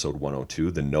on episode 102,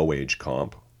 the No Age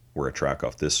Comp, where a track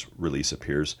off this release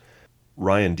appears.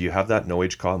 Ryan, do you have that No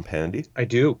Age Comp handy? I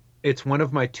do. It's one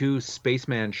of my two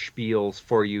spaceman spiels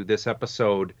for you this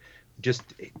episode. Just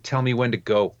tell me when to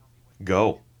go.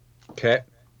 Go. Okay.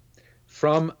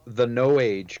 From the No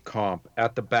Age comp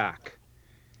at the back,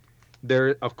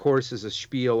 there, of course, is a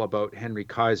spiel about Henry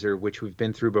Kaiser, which we've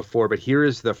been through before, but here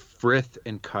is the Frith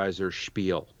and Kaiser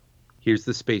spiel. Here's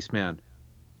the spaceman.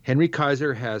 Henry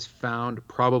Kaiser has found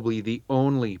probably the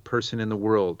only person in the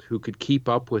world who could keep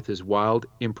up with his wild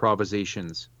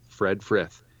improvisations, Fred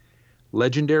Frith.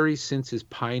 Legendary since his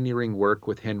pioneering work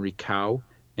with Henry Cow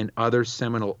and other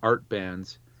seminal art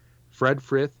bands, Fred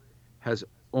Frith has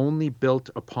only built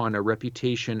upon a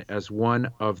reputation as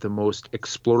one of the most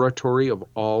exploratory of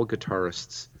all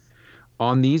guitarists.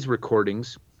 On these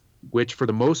recordings, which for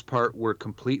the most part were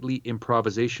completely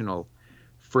improvisational,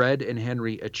 Fred and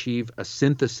Henry achieve a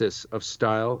synthesis of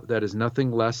style that is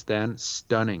nothing less than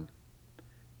stunning.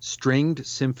 Stringed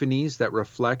symphonies that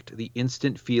reflect the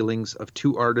instant feelings of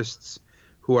two artists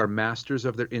who are masters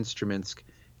of their instruments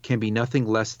can be nothing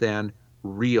less than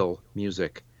real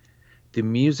music. The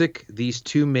music these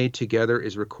two made together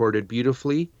is recorded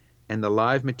beautifully, and the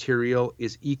live material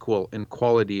is equal in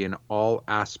quality in all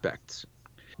aspects.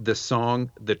 The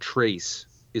song The Trace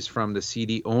is from the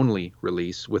CD-only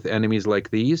release with Enemies Like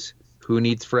These, Who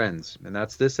Needs Friends? And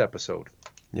that's this episode.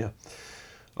 Yeah.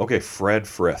 Okay, Fred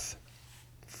Frith.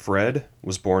 Fred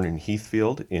was born in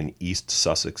Heathfield in East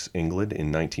Sussex, England in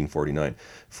 1949.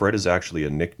 Fred is actually a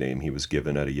nickname he was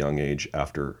given at a young age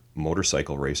after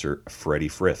motorcycle racer Freddie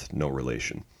Frith, no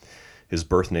relation. His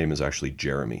birth name is actually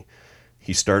Jeremy.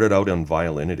 He started out on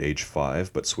violin at age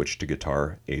 5 but switched to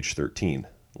guitar age 13.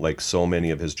 Like so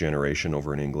many of his generation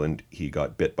over in England, he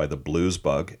got bit by the blues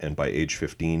bug, and by age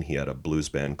 15 he had a blues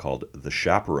band called the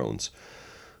Chaperones,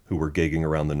 who were gigging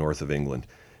around the north of England.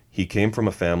 He came from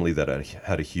a family that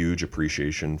had a huge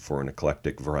appreciation for an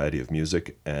eclectic variety of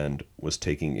music and was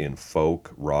taking in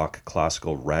folk, rock,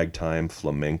 classical, ragtime,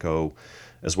 flamenco,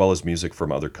 as well as music from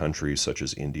other countries such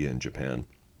as India and Japan.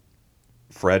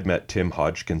 Fred met Tim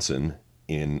Hodgkinson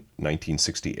in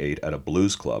 1968 at a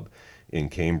blues club in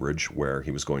Cambridge, where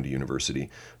he was going to university.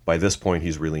 By this point,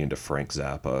 he's really into Frank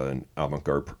Zappa and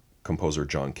avant-garde composer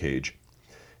John Cage.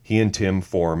 He and Tim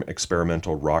form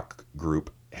experimental rock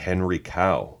group Henry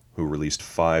Cow, who released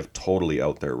 5 totally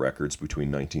out there records between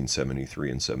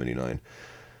 1973 and 79.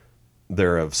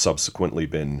 There have subsequently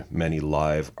been many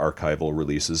live archival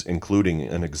releases, including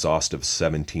an exhaustive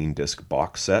 17-disc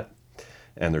box set.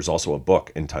 And there's also a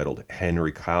book entitled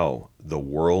Henry Cow, The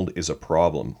World is a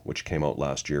Problem, which came out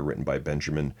last year, written by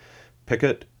Benjamin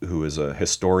Pickett, who is a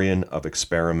historian of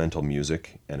experimental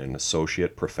music and an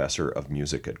associate professor of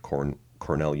music at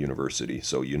Cornell University.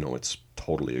 So you know it's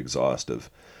totally exhaustive.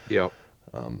 Yep.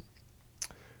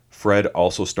 Fred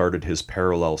also started his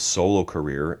parallel solo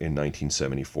career in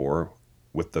 1974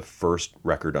 with the first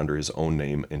record under his own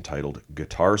name entitled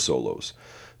Guitar Solos.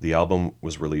 The album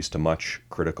was released to much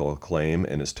critical acclaim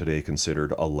and is today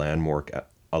considered a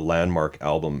landmark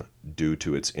album due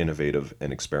to its innovative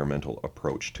and experimental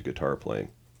approach to guitar playing.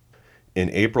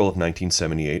 In April of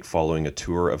 1978, following a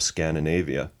tour of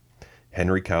Scandinavia,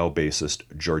 Henry Cow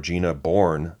bassist Georgina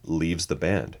Bourne leaves the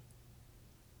band.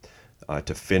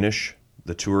 To finish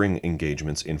the touring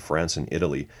engagements in France and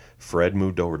Italy, Fred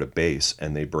moved over to bass,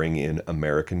 and they bring in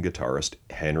American guitarist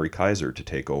Henry Kaiser to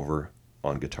take over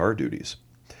on guitar duties.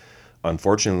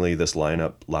 Unfortunately, this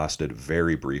lineup lasted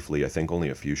very briefly, I think only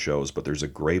a few shows, but there's a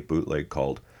great bootleg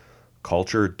called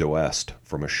Culture d'Ouest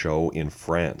from a show in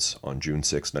France on June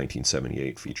 6,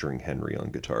 1978, featuring Henry on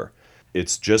guitar.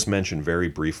 It's just mentioned very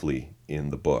briefly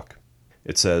in the book.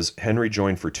 It says, Henry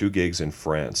joined for 2 gigs in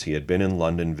France. He had been in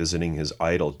London visiting his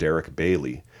idol Derek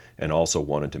Bailey and also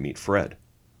wanted to meet Fred.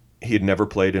 He had never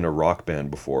played in a rock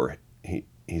band before.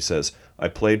 He says, I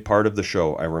played part of the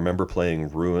show. I remember playing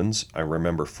Ruins. I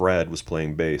remember Fred was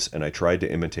playing bass, and I tried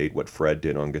to imitate what Fred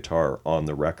did on guitar on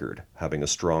the record, having a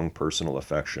strong personal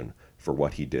affection for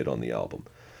what he did on the album.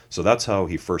 So that's how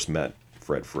he first met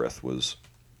Fred Frith, was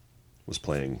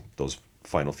playing those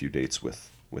final few dates with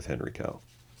Henry Cow.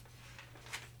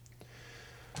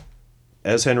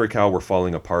 As Henry Cow were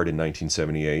falling apart in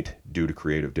 1978 due to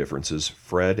creative differences,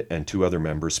 Fred and 2 other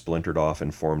members splintered off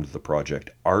and formed the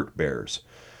project Art Bears.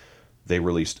 They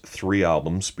released 3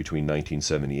 albums between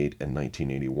 1978 and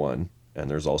 1981,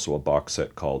 and there's also a box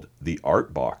set called The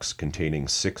Art Box containing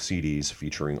 6 CDs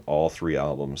featuring all 3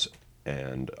 albums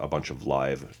and a bunch of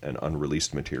live and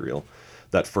unreleased material.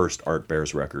 That first Art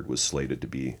Bears record was slated to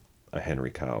be a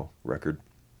Henry Cow record.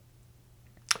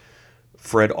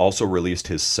 Fred also released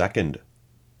his second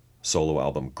solo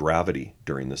album, Gravity,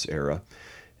 during this era.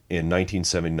 In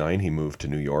 1979, he moved to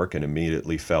New York and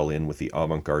immediately fell in with the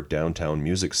avant-garde downtown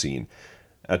music scene.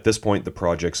 At this point, the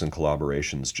projects and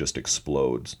collaborations just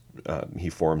explode. He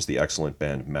forms the excellent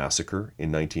band Massacre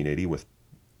in 1980 with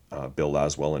Bill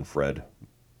Laswell and Fred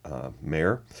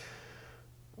Mayer,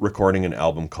 recording an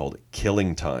album called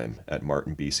Killing Time at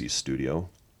Martin Beese's studio.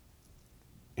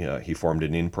 He formed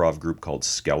an improv group called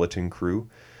Skeleton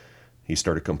Crew. He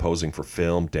started composing for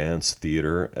film, dance,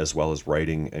 theater, as well as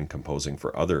writing and composing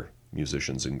for other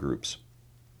musicians and groups.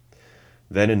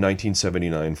 Then in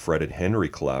 1979, Fred and Henry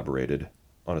collaborated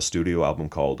on a studio album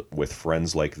called With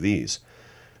Friends Like These.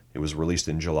 It was released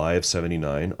in July of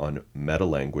 79 on Meta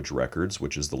Language Records,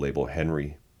 which is the label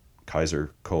Henry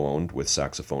Kaiser co-owned with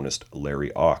saxophonist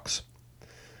Larry Ox.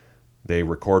 They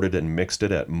recorded and mixed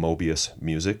it at Mobius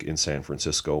Music in San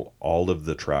Francisco. All of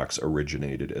the tracks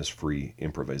originated as free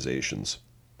improvisations.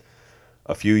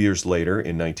 A few years later,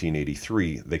 in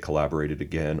 1983, they collaborated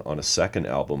again on a second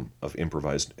album of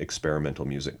improvised experimental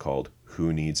music called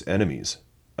Who Needs Enemies,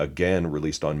 again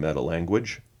released on Meta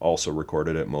Language, also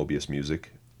recorded at Mobius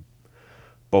Music.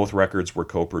 Both records were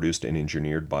co-produced and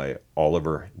engineered by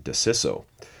Oliver DeCiso.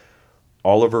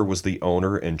 Oliver was the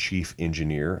owner and chief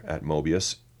engineer at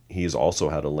Mobius. He's also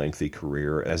had a lengthy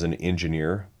career as an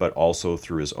engineer, but also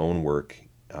through his own work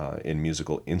in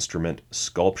musical instrument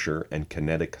sculpture and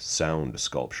kinetic sound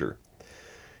sculpture.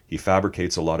 He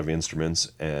fabricates a lot of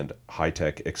instruments and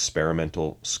high-tech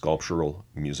experimental sculptural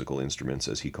musical instruments,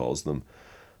 as he calls them.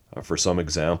 For some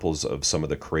examples of some of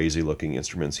the crazy-looking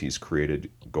instruments he's created,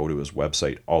 go to his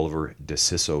website,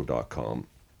 oliverdeciso.com.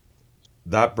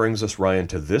 That brings us, Ryan,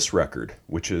 to this record,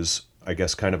 which is, I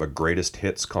guess, kind of a greatest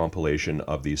hits compilation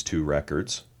of these 2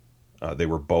 records. They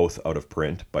were both out of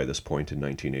print by this point in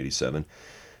 1987.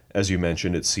 As you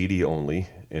mentioned, it's CD only,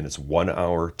 and it's 1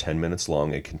 hour, 10 minutes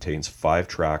long. It contains 5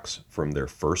 tracks from their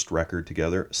first record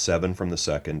together, 7 from the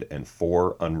second, and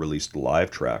 4 unreleased live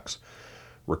tracks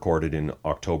recorded in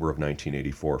October of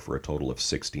 1984 for a total of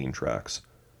 16 tracks.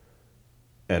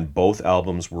 And both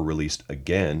albums were released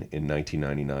again in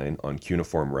 1999 on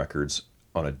Cuneiform Records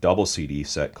on a double CD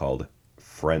set called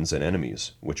Friends and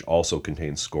Enemies, which also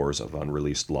contains scores of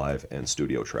unreleased live and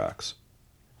studio tracks.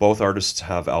 Both artists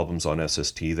have albums on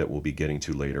SST that we'll be getting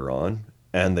to later on,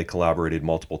 and they collaborated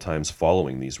multiple times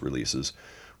following these releases.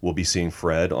 We'll be seeing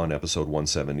Fred on episode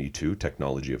 172,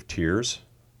 Technology of Tears,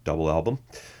 double album,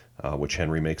 which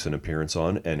Henry makes an appearance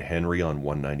on, and Henry on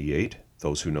 198,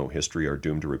 Those Who Know History Are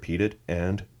Doomed to Repeat It,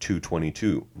 and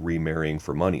 222, Remarrying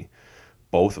for Money.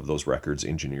 Both of those records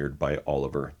engineered by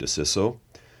Oliver DeCiso.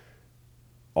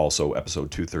 Also, episode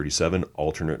 237,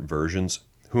 Alternate Versions.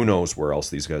 Who knows where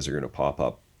else these guys are going to pop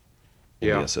up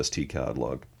in the SST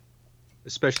catalog.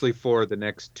 Especially for the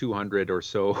next 200 or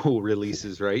so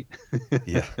releases, right?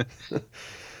 Yeah.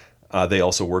 They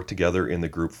also worked together in the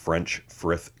group French,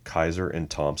 Frith, Kaiser, and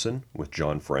Thompson with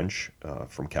John French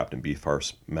from Captain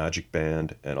Beefheart's Magic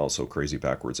Band and also Crazy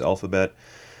Backwards Alphabet,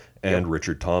 and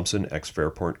Richard Thompson,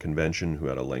 ex-Fairport Convention, who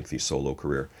had a lengthy solo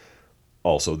career.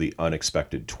 Also the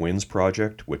Unexpected Twins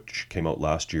project, which came out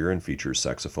last year and features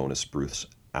saxophonist Bruce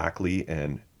Ackley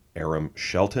and Aram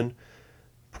Shelton.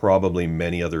 Probably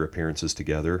many other appearances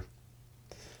together.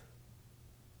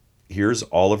 Here's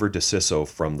Oliver DeCiso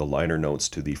from the liner notes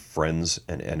to the Friends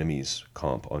and Enemies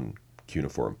comp on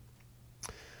Cuneiform.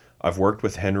 I've worked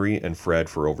with Henry and Fred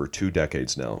for over 2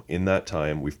 decades now. In that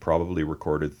time, we've probably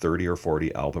recorded 30 or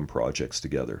 40 album projects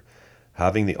together.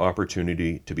 Having the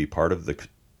opportunity to be part of the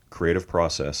creative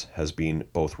process has been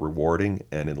both rewarding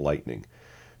and enlightening.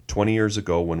 20 years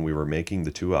ago, when we were making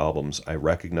the two albums, I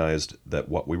recognized that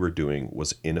what we were doing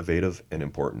was innovative and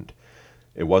important.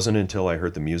 It wasn't until I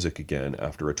heard the music again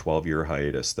after a 12-year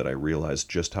hiatus that I realized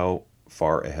just how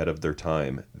far ahead of their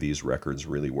time these records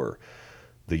really were.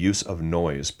 The use of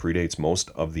noise predates most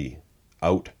of the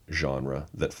out genre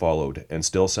that followed and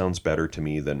still sounds better to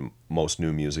me than most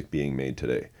new music being made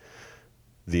today.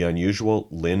 The unusual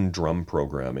Linn drum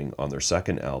programming on their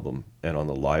second album and on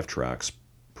the live tracks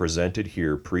presented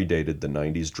here predated the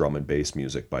 90s drum and bass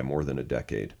music by more than a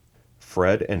decade.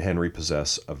 Fred and Henry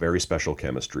possess a very special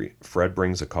chemistry. Fred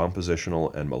brings a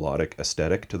compositional and melodic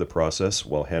aesthetic to the process,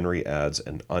 while Henry adds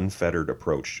an unfettered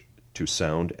approach to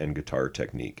sound and guitar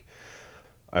technique.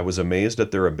 I was amazed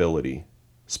at their ability,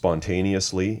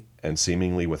 spontaneously and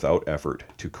seemingly without effort,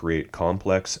 to create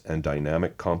complex and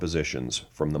dynamic compositions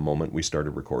from the moment we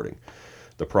started recording.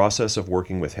 The process of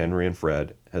working with Henry and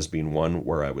Fred has been one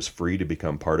where I was free to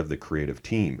become part of the creative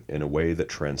team in a way that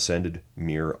transcended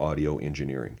mere audio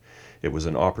engineering. It was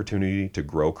an opportunity to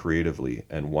grow creatively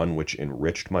and one which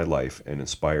enriched my life and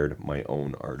inspired my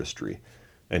own artistry.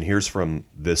 And here's from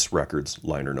this record's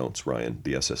liner notes, Ryan,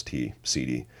 the SST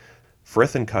CD.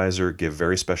 Frith and Kaiser give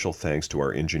very special thanks to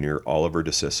our engineer Oliver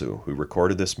DeSisu, who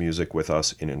recorded this music with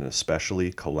us in an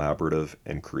especially collaborative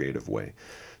and creative way.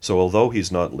 So although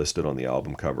he's not listed on the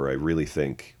album cover, I really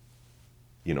think,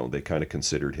 they kind of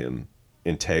considered him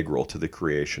integral to the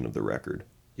creation of the record.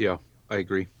 Yeah, I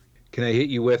agree. Can I hit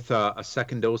you with a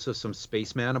second dose of some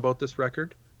Spaceman about this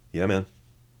record? Yeah, man.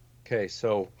 Okay,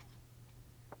 so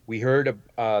we heard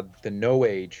the No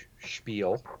Age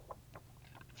spiel.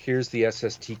 Here's the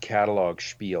SST catalog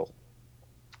spiel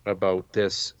about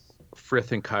this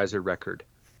Frith and Kaiser record.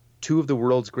 Two of the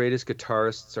world's greatest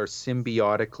guitarists are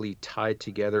symbiotically tied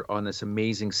together on this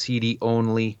amazing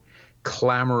CD-only,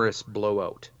 clamorous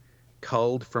blowout.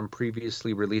 Culled from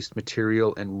previously released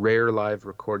material and rare live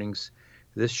recordings,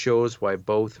 this shows why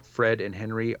both Fred and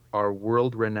Henry are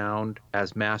world-renowned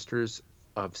as masters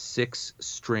of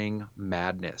six-string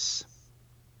madness.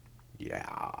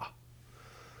 Yeah.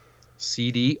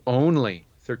 CD only,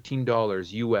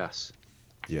 $13 US.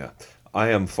 Yeah. I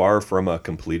am far from a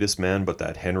completist man, but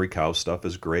that Henry Cow stuff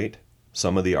is great.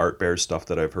 Some of the Art Bear stuff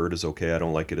that I've heard is okay. I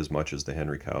don't like it as much as the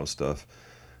Henry Cow stuff.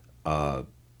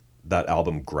 That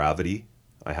album Gravity,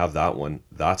 I have that one.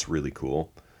 That's really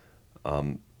cool.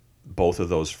 Both of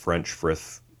those French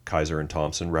Frith, Kaiser and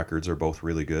Thompson records are both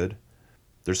really good.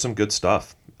 There's some good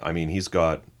stuff. I mean, he's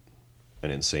got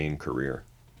an insane career.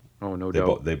 Oh, no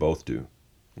doubt. They both do.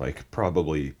 Like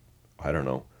probably, I don't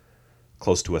know,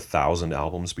 close to 1,000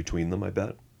 albums between them, I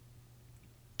bet.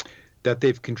 That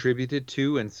they've contributed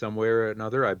to in some way or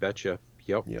another, I bet you.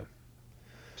 Yep. Yeah.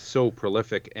 So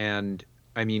prolific. And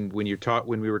I mean, when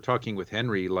we were talking with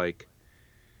Henry, like,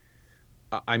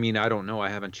 I mean, I don't know. I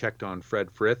haven't checked on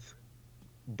Fred Frith,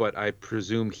 but I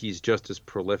presume he's just as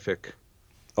prolific.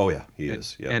 Oh yeah, he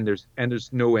is. Yeah. And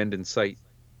there's no end in sight.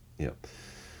 Yeah.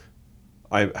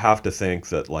 I have to think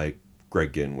that like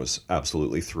Greg Ginn was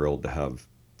absolutely thrilled to have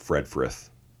Fred Frith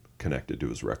connected to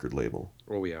his record label.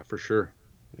 Oh yeah, for sure.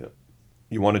 Yeah.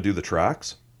 You want to do the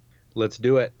tracks? Let's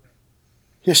do it.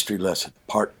 History Lesson,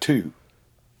 Part 2.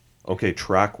 Okay,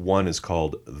 track 1 is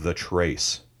called The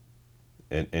Trace,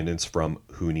 and it's from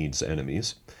Who Needs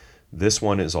Enemies. This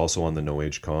one is also on the No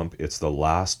Age comp. It's the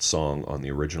last song on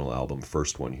the original album,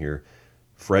 first one here.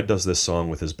 Fred does this song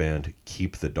with his band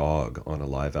Keep the Dog on a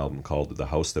live album called The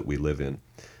House That We Live In.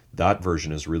 That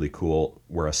version is really cool,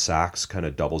 where a sax kind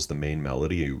of doubles the main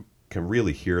melody. You can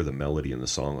really hear the melody in the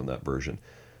song on that version.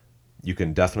 You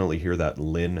can definitely hear that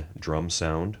Linn drum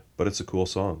sound, but it's a cool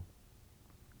song.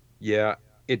 Yeah,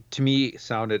 it to me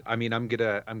sounded. I mean, I'm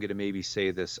gonna maybe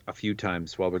say this a few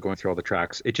times while we're going through all the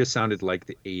tracks. It just sounded like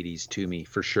the '80s to me,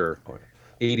 for sure. Oh,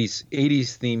 yeah.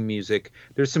 '80s theme music.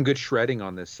 There's some good shredding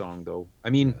on this song, though.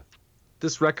 I mean,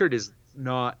 This record is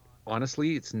not,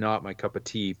 honestly, it's not my cup of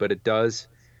tea, but it does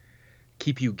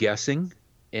keep you guessing,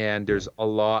 and there's a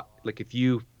lot, like if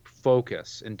you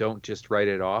focus and don't just write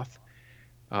it off,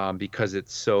 because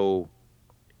it's so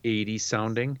 80s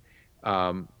sounding,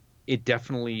 it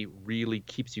definitely really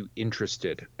keeps you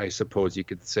interested, I suppose you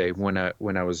could say. When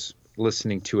I was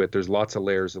listening to it, there's lots of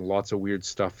layers and lots of weird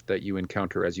stuff that you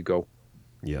encounter as you go.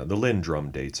 Yeah, the Linn drum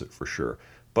dates it for sure.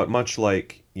 But much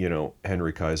like,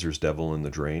 Henry Kaiser's Devil in the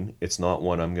Drain, it's not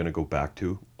one I'm going to go back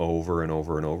to over and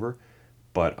over and over.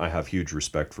 But I have huge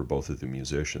respect for both of the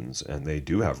musicians, and they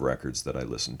do have records that I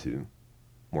listen to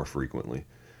more frequently.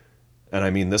 And I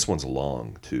mean, this one's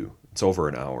long, too. It's over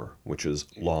an hour, which is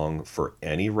long for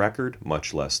any record,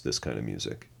 much less this kind of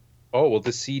music. Oh, well,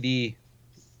 the CD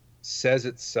says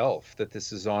itself that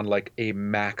this is on like a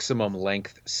maximum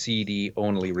length CD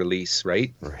only release,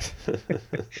 right? Right.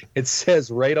 It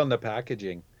says right on the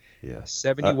packaging, Yeah.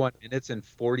 71 minutes and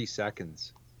 40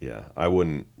 seconds. Yeah. I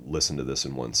wouldn't listen to this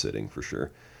in one sitting for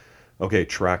sure. Okay,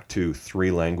 track two,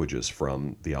 three languages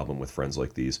from the album With Friends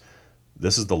Like These.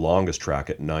 This is the longest track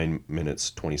at 9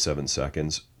 minutes 27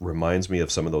 seconds. Reminds me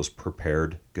of some of those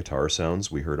prepared guitar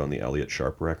sounds we heard on the Elliott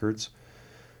Sharp records.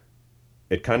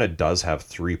 It kind of does have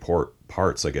three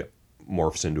parts. Like it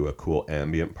morphs into a cool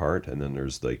ambient part, and then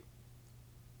there's like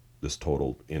this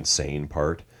total insane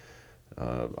part.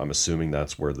 I'm assuming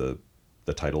that's where the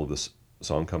title of this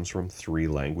song comes from. Three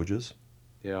languages.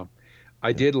 Yeah.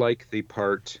 I did like the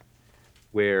part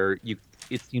where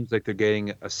it seems like they're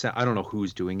getting a sound. I don't know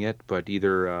who's doing it, but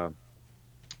either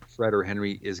Fred or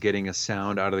Henry is getting a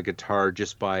sound out of the guitar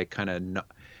just by kind of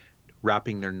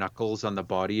wrapping their knuckles on the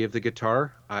body of the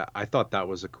guitar. I thought that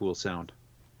was a cool sound.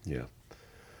 Yeah.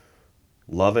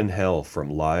 Love and Hell from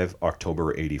Live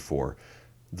October 84.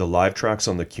 The live tracks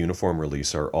on the Cuneiform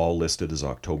release are all listed as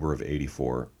October of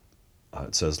 84.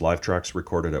 It says live tracks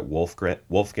recorded at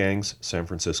Wolfgang's, San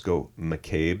Francisco,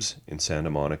 McCabe's in Santa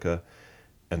Monica,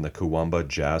 and the Kuwamba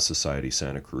Jazz Society,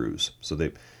 Santa Cruz. So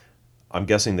I'm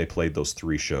guessing they played those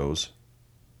three shows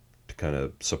to kind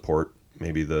of support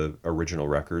maybe the original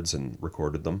records and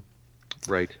recorded them.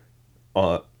 Right.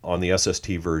 On the SST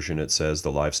version, it says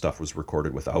the live stuff was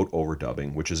recorded without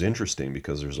overdubbing, which is interesting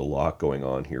because there's a lot going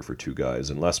on here for two guys,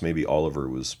 unless maybe Oliver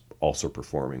was also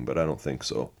performing, but I don't think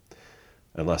so,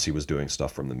 unless he was doing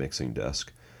stuff from the mixing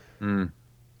desk. Mm.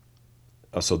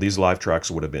 So these live tracks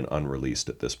would have been unreleased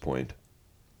at this point.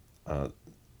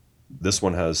 This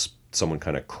one has someone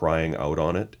kind of crying out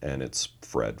on it, and it's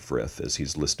Fred Frith, as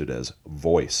he's listed as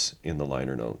voice in the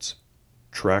liner notes.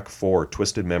 Track 4,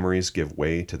 Twisted Memories Give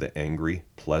Way to the Angry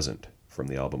Pleasant, from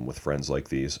the album With Friends Like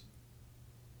These.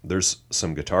 There's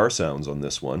some guitar sounds on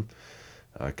this one.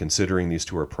 Considering these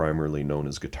two are primarily known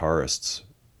as guitarists,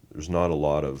 there's not a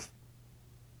lot of,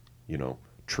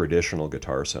 traditional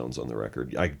guitar sounds on the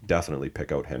record. I definitely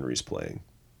pick out Henry's playing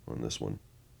on this one.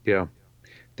 Yeah.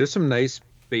 There's some nice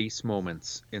bass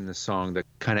moments in the song that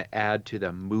kind of add to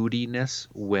the moodiness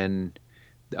when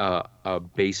a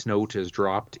bass note is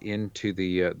dropped into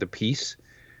the piece.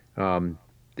 And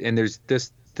there's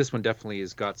this one definitely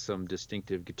has got some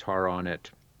distinctive guitar on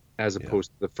it as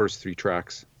opposed to the first three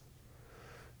tracks.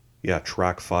 Yeah,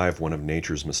 track 5, One of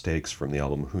Nature's Mistakes from the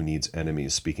album Who Needs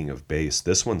Enemies. Speaking of bass,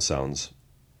 this one sounds,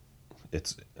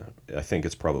 I think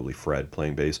it's probably Fred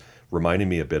playing bass, reminding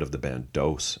me a bit of the band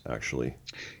Dose, actually.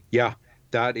 Yeah,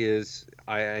 that is,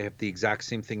 I have the exact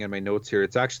same thing in my notes here.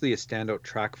 It's actually a standout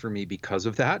track for me because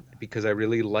of that, because I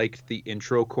really liked the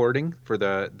intro chording for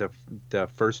the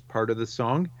first part of the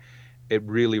song. It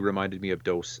really reminded me of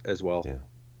Dose as well.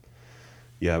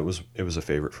 Yeah, it was a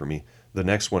favorite for me. The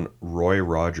next one, Roy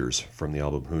Rogers from the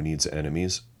album Who Needs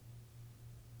Enemies.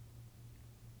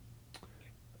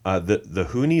 The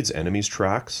Who Needs Enemies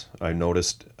tracks, I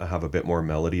noticed, have a bit more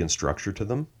melody and structure to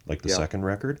them, like the second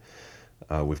record.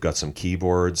 We've got some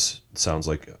keyboards, sounds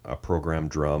like a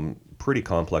programmed drum, pretty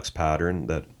complex pattern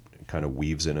that kind of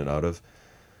weaves in and out of.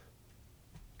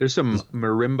 There's some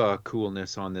marimba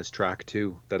coolness on this track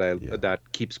too that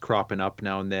keeps cropping up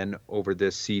now and then over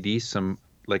this CD. Some,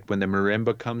 like when the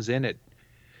marimba comes in, it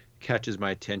catches my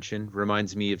attention.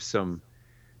 Reminds me of some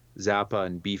Zappa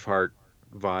and Beefheart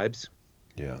vibes.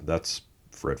 Yeah, that's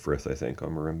Fred Frith, I think,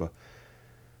 on marimba.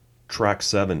 Track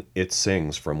 7, It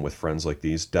Sings from With Friends Like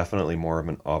These. Definitely more of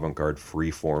an avant-garde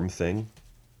free-form thing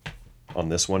on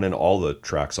this one, and all the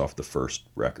tracks off the first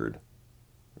record.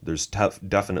 There's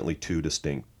definitely two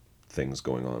distinct things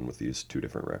going on with these two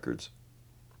different records.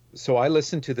 So I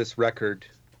listened to this record,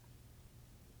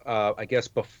 I guess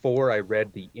before I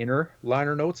read the inner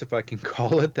liner notes, if I can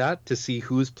call it that, to see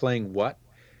who's playing what.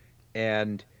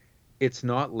 And it's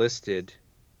not listed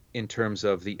in terms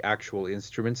of the actual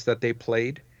instruments that they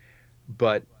played,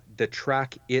 but the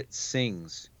track It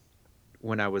Sings,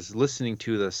 when I was listening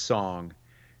to the song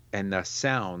and the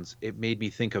sounds, it made me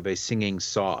think of a singing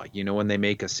saw, when they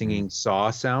make a singing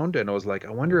saw sound. And I was like,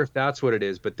 I wonder if that's what it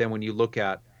is. But then when you look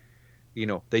at,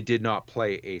 they did not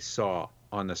play a saw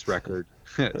on this record.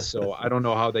 So I don't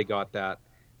know how they got that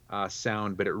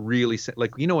sound, but it really,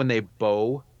 like, when they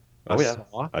bow a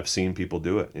saw. I've seen people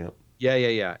do it. Yeah.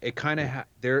 Yeah. It kind of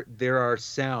there are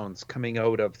sounds coming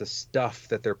out of the stuff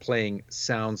that they're playing.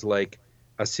 Sounds like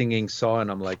a singing saw, and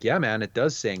I'm like, yeah, man, it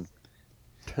does sing.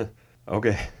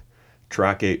 Okay.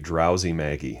 Track 8, Drowsy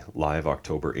Maggie, live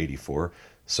October 84.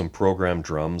 Some programmed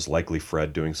drums, likely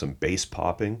Fred doing some bass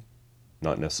popping.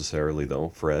 Not necessarily, though.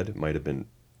 Fred, it might have been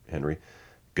Henry.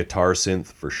 Guitar synth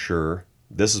for sure.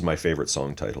 This is my favorite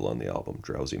song title on the album,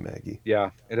 Drowsy Maggie.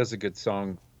 Yeah, it has a good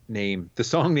song name. The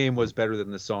song name was better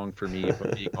than the song for me, if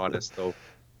I'm being honest, though.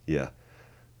 Yeah.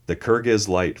 The Kyrgyz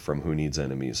Light from Who Needs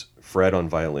Enemies. Fred on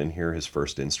violin here, his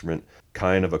first instrument.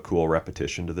 Kind of a cool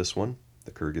repetition to this one,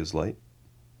 the Kyrgyz Light.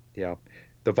 Yeah.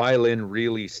 The violin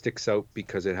really sticks out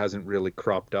because it hasn't really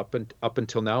cropped up and up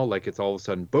until now. Like it's all of a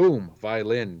sudden, boom,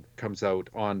 violin comes out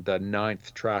on the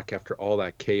ninth track after all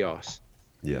that chaos.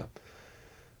 Yeah.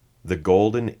 The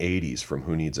Golden 80s from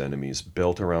Who Needs Enemies,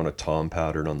 built around a tom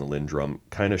pattern on the Linn drum,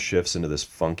 kind of shifts into this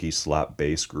funky slap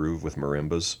bass groove with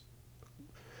marimbas.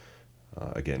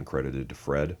 Again, credited to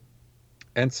Fred.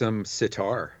 And some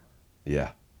sitar.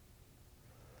 Yeah.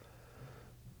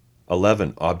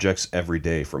 11, Objects Every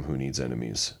Day from Who Needs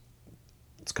Enemies.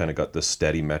 It's kind of got the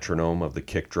steady metronome of the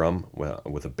kick drum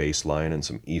with a bass line and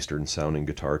some Eastern sounding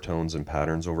guitar tones and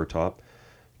patterns over top.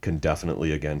 Can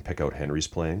definitely, again, pick out Henry's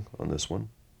playing on this one.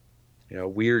 Yeah,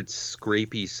 weird,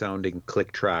 scrapey sounding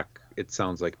click track, it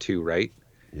sounds like too, right?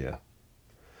 Yeah.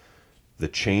 The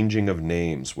changing of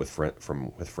names with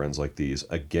friends like these.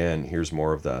 Again, here's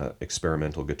more of the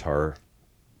experimental guitar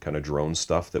kind of drone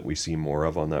stuff that we see more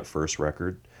of on that first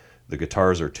record. The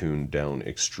guitars are tuned down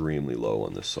extremely low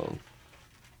on this song.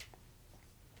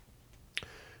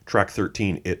 Track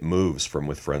 13, It Moves from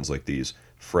With Friends Like These.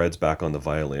 Fred's back on the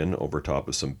violin over top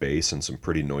of some bass and some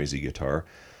pretty noisy guitar.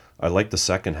 I like the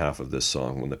second half of this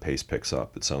song when the pace picks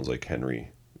up. It sounds like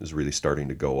Henry is really starting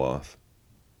to go off.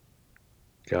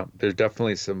 Yeah, there's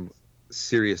definitely some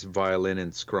serious violin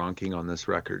and skronking on this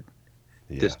record.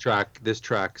 Yeah. This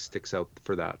track sticks out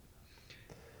for that.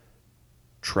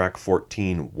 Track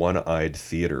 14, One-Eyed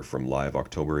Theater from Live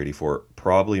October 84.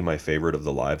 Probably my favorite of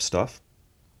the live stuff,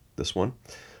 this one.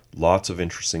 Lots of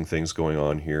interesting things going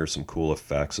on here, some cool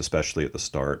effects, especially at the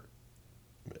start.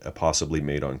 Possibly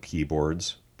made on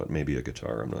keyboards, but maybe a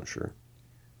guitar, I'm not sure.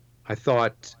 I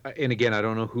thought, and again, I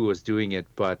don't know who was doing it,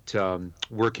 but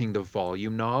working the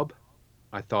volume knob,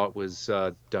 I thought was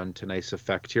done to nice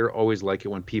effect here. Always like it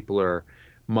when people are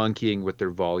monkeying with their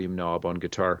volume knob on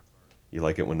guitar. You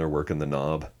like it when they're working the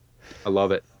knob? I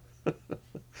love it.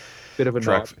 Bit of a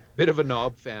Track...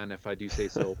 knob fan, if I do say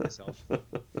so myself.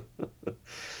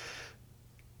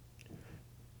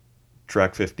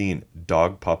 Track 15,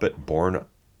 Dog Puppet Born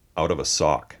Out of a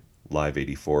Sock, Live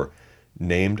 84.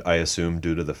 Named, I assume,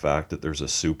 due to the fact that there's a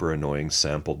super annoying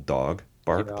sampled dog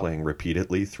bark playing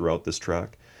repeatedly throughout this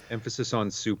track. Emphasis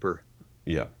on super.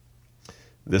 Yeah.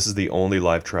 This is the only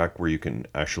live track where you can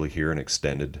actually hear an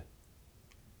extended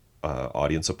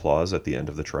audience applause at the end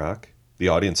of the track. The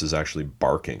audience is actually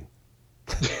barking.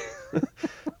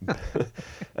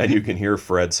 And you can hear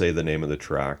Fred say the name of the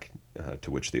track,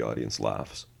 to which the audience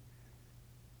laughs.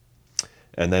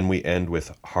 And then we end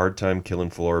with Hard Time Killin'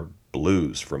 Floor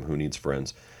Blues from Who Needs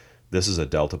Friends. This is a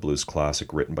Delta blues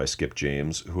classic written by Skip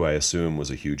James, who I assume was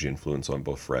a huge influence on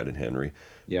both Fred and Henry.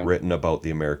 Yeah. Written about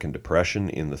the American Depression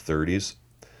in the 30s.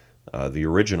 The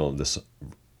original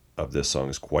of this song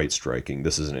is quite striking.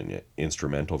 This is an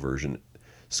instrumental version.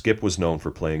 Skip was known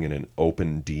for playing in an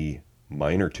open D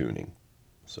minor tuning,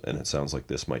 and it sounds like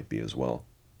this might be as well.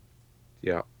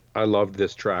 Yeah, I loved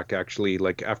this track, actually.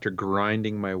 Like, after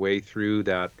grinding my way through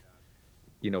that,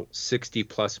 60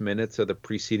 plus minutes of the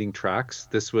preceding tracks,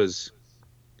 this was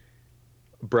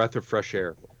a breath of fresh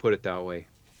air, put it that way.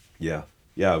 Yeah,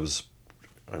 it was.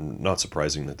 I'm not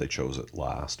surprising that they chose it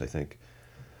last, I think.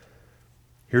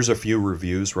 Here's a few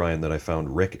reviews, Ryan, that I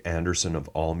found. Rick Anderson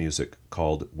of AllMusic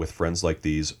called With Friends Like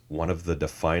These one of the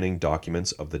defining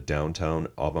documents of the downtown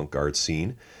avant-garde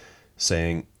scene,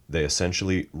 saying they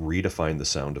essentially redefined the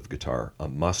sound of guitar, a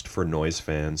must for noise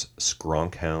fans,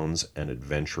 skronk hounds, and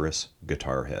adventurous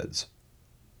guitar heads.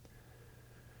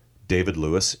 David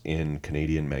Lewis in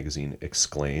Canadian magazine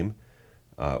Exclaim,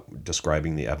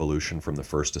 describing the evolution from the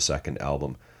first to second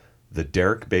album, the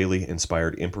Derek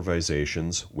Bailey-inspired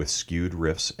improvisations with skewed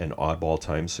riffs and oddball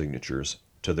time signatures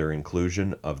to their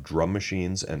inclusion of drum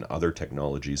machines and other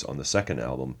technologies on the second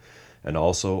album, and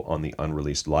also on the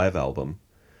unreleased live album.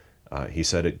 He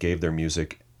said it gave their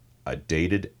music a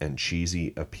dated and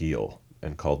cheesy appeal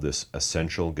and called this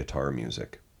essential guitar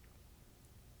music.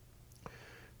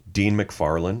 Dean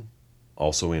McFarlane,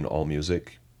 also in AllMusic,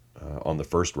 on the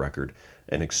first record,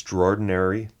 an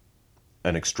extraordinary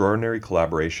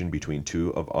collaboration between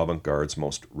two of avant-garde's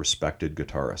most respected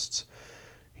guitarists.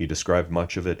 He described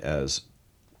much of it as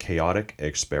chaotic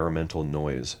experimental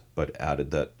noise, but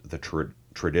added that the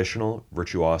traditional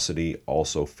virtuosity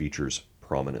also features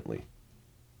prominently.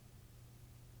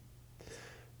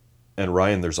 And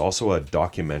Ryan, there's also a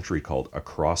documentary called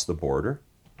Across the Border,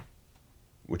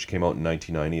 which came out in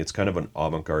 1990. It's kind of an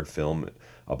avant-garde film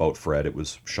about Fred. It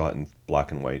was shot in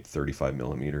black and white, 35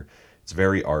 millimeter. It's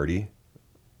very arty.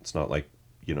 It's not like,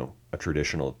 a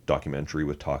traditional documentary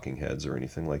with talking heads or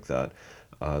anything like that.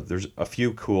 There's a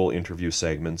few cool interview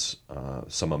segments,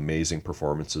 some amazing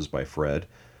performances by Fred,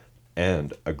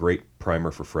 and a great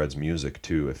primer for Fred's music,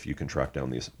 too, if you can track down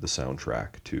the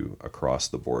soundtrack to Across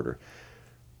the Border.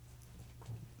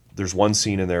 There's one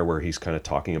scene in there where he's kind of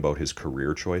talking about his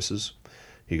career choices.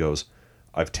 He goes,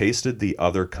 "I've tasted the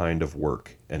other kind of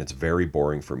work, and it's very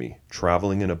boring for me.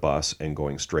 Traveling in a bus and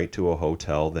going straight to a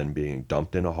hotel, then being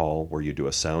dumped in a hall where you do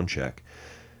a sound check,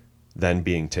 then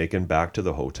being taken back to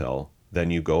the hotel,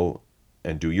 then you go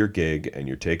and do your gig, and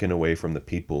you're taken away from the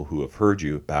people who have heard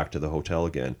you back to the hotel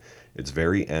again. It's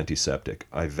very antiseptic.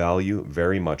 I value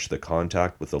very much the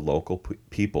contact with the local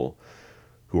people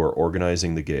who are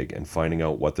organizing the gig and finding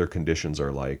out what their conditions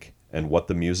are like and what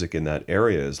the music in that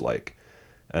area is like.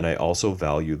 And I also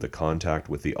value the contact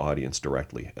with the audience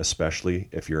directly, especially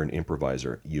if you're an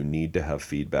improviser. You need to have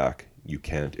feedback. You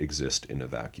can't exist in a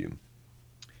vacuum."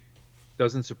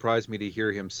 Doesn't surprise me to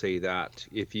hear him say that.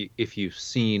 If you've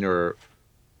seen or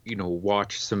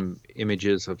watch some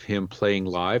images of him playing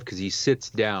live, because he sits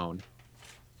down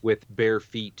with bare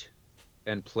feet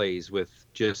and plays with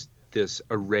just this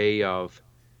array of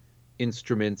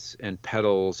instruments and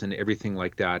pedals and everything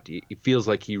like that. It feels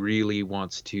like he really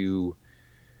wants to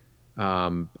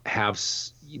have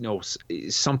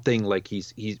something like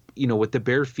he's with the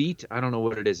bare feet. I don't know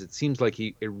what it is. It seems like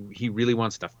he really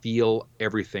wants to feel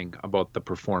everything about the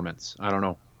performance. I don't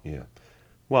know. Yeah.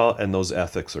 Well, and those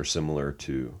ethics are similar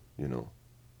to,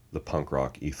 the punk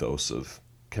rock ethos of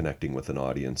connecting with an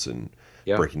audience and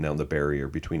breaking down the barrier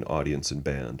between audience and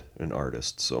band and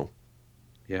artist. So,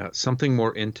 yeah, something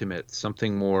more intimate,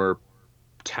 something more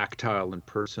tactile and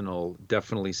personal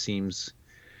definitely seems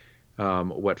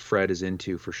what Fred is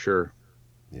into for sure.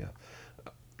 Yeah.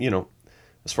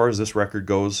 As far as this record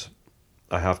goes,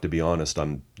 I have to be honest,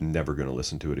 I'm never going to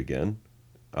listen to it again.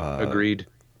 Agreed.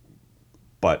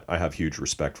 But I have huge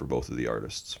respect for both of the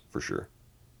artists, for sure.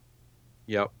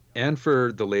 Yep. And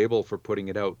for the label for putting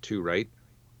it out too, right?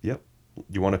 Yep.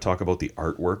 You want to talk about the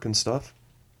artwork and stuff?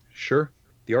 Sure.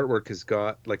 The artwork has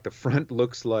got, like, the front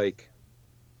looks like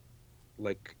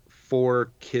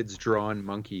 4 kids drawn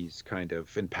monkeys kind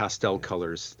of in pastel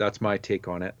colors. That's my take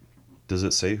on it. Does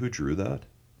it say who drew that?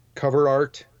 Cover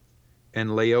art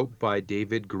and layout by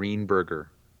David Greenberger.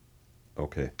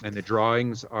 Okay. And the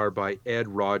drawings are by Ed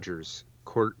Rogers,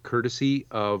 courtesy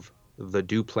of the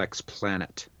Duplex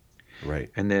Planet.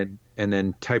 Right. And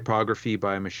then typography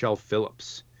by Michelle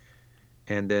Phillips.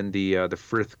 And then the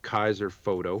Frith Kaiser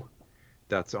photo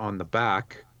that's on the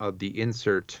back of the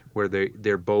insert where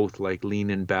they're both like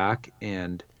leaning back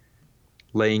and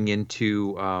laying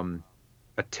into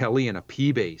a telly and a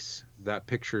P bass. That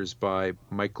picture's by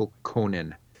Michael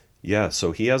Conan. Yeah,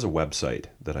 so he has a website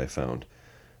that I found.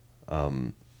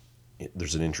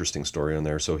 There's an interesting story on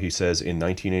there. So he says, in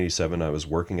 1987, I was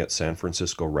working at San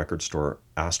Francisco record store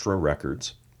Astra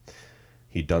Records.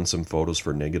 He'd done some photos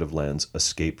for Negative Land's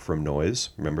Escape from Noise.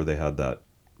 Remember they had that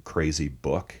crazy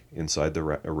book inside the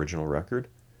original record?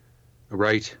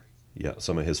 Right. Yeah,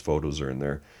 some of his photos are in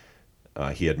there.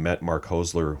 He had met Mark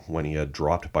Hosler when he had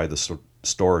dropped by the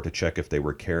store to check if they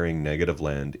were carrying Negative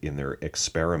Land in their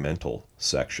experimental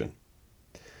section.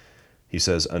 He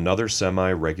says, another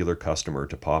semi-regular customer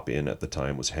to pop in at the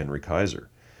time was Henry Kaiser.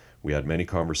 We had many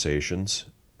conversations,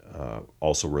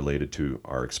 also related to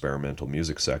our experimental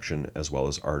music section, as well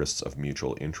as artists of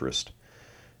mutual interest,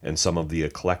 and some of the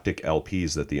eclectic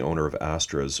LPs that the owner of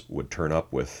Astra's would turn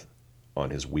up with on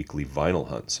his weekly vinyl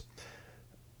hunts.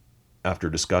 After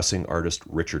discussing artist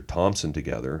Richard Thompson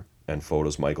together, and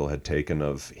photos Michael had taken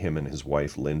of him and his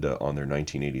wife Linda on their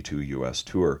 1982 U.S.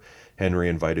 tour, Henry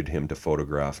invited him to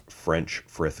photograph French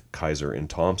Frith, Kaiser, and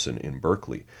Thompson in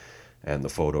Berkeley. And the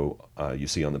photo you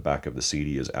see on the back of the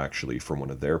CD is actually from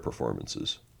one of their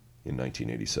performances in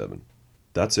 1987.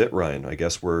 That's it, Ryan. I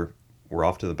guess we're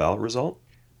off to the ballot result?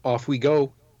 Off we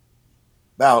go.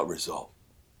 Ballot result.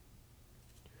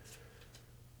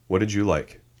 What did you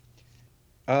like?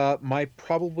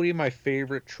 Probably my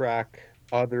favorite track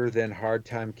other than Hard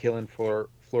Time Killing Floor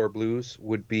Blues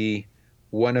would be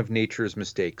One of Nature's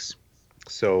Mistakes.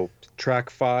 So track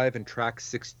 5 and track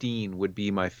 16 would be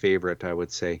my favorite, I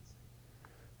would say.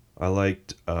 I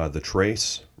liked The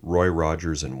Trace, Roy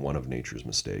Rogers, and One of Nature's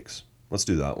Mistakes. Let's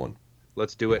do that one.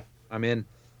 Let's do it. I'm in.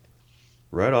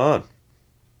 Right on.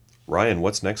 Ryan,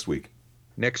 what's next week?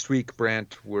 Next week,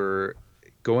 Brent, we're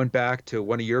going back to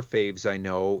one of your faves, I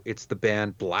know. It's the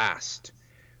band Blast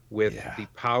with Yeah. the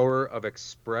Power of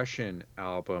Expression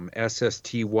album,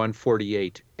 SST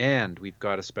 148. And we've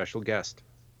got a special guest.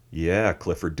 Yeah,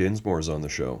 Clifford Dinsmore's on the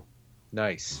show.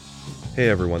 Nice. Hey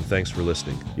everyone, thanks for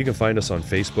listening. You can find us on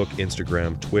Facebook,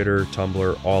 Instagram, Twitter,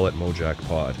 Tumblr, all at Mojack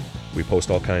Pod. We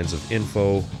post all kinds of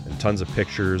info and tons of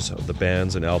pictures of the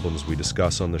bands and albums we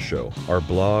discuss on the show. Our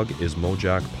blog is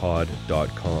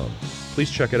mojackpod.com.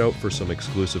 Please check it out for some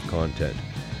exclusive content.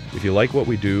 If you like what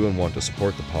we do and want to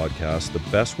support the podcast, the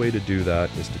best way to do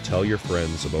that is to tell your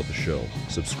friends about the show.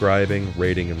 Subscribing,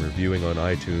 rating, and reviewing on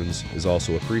iTunes is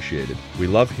also appreciated. We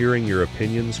love hearing your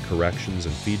opinions, corrections,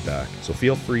 and feedback, so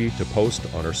feel free to post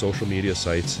on our social media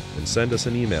sites and send us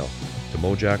an email to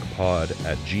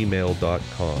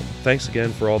mojackpod@gmail.com. Thanks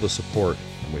again for all the support,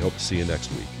 and we hope to see you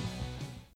next week.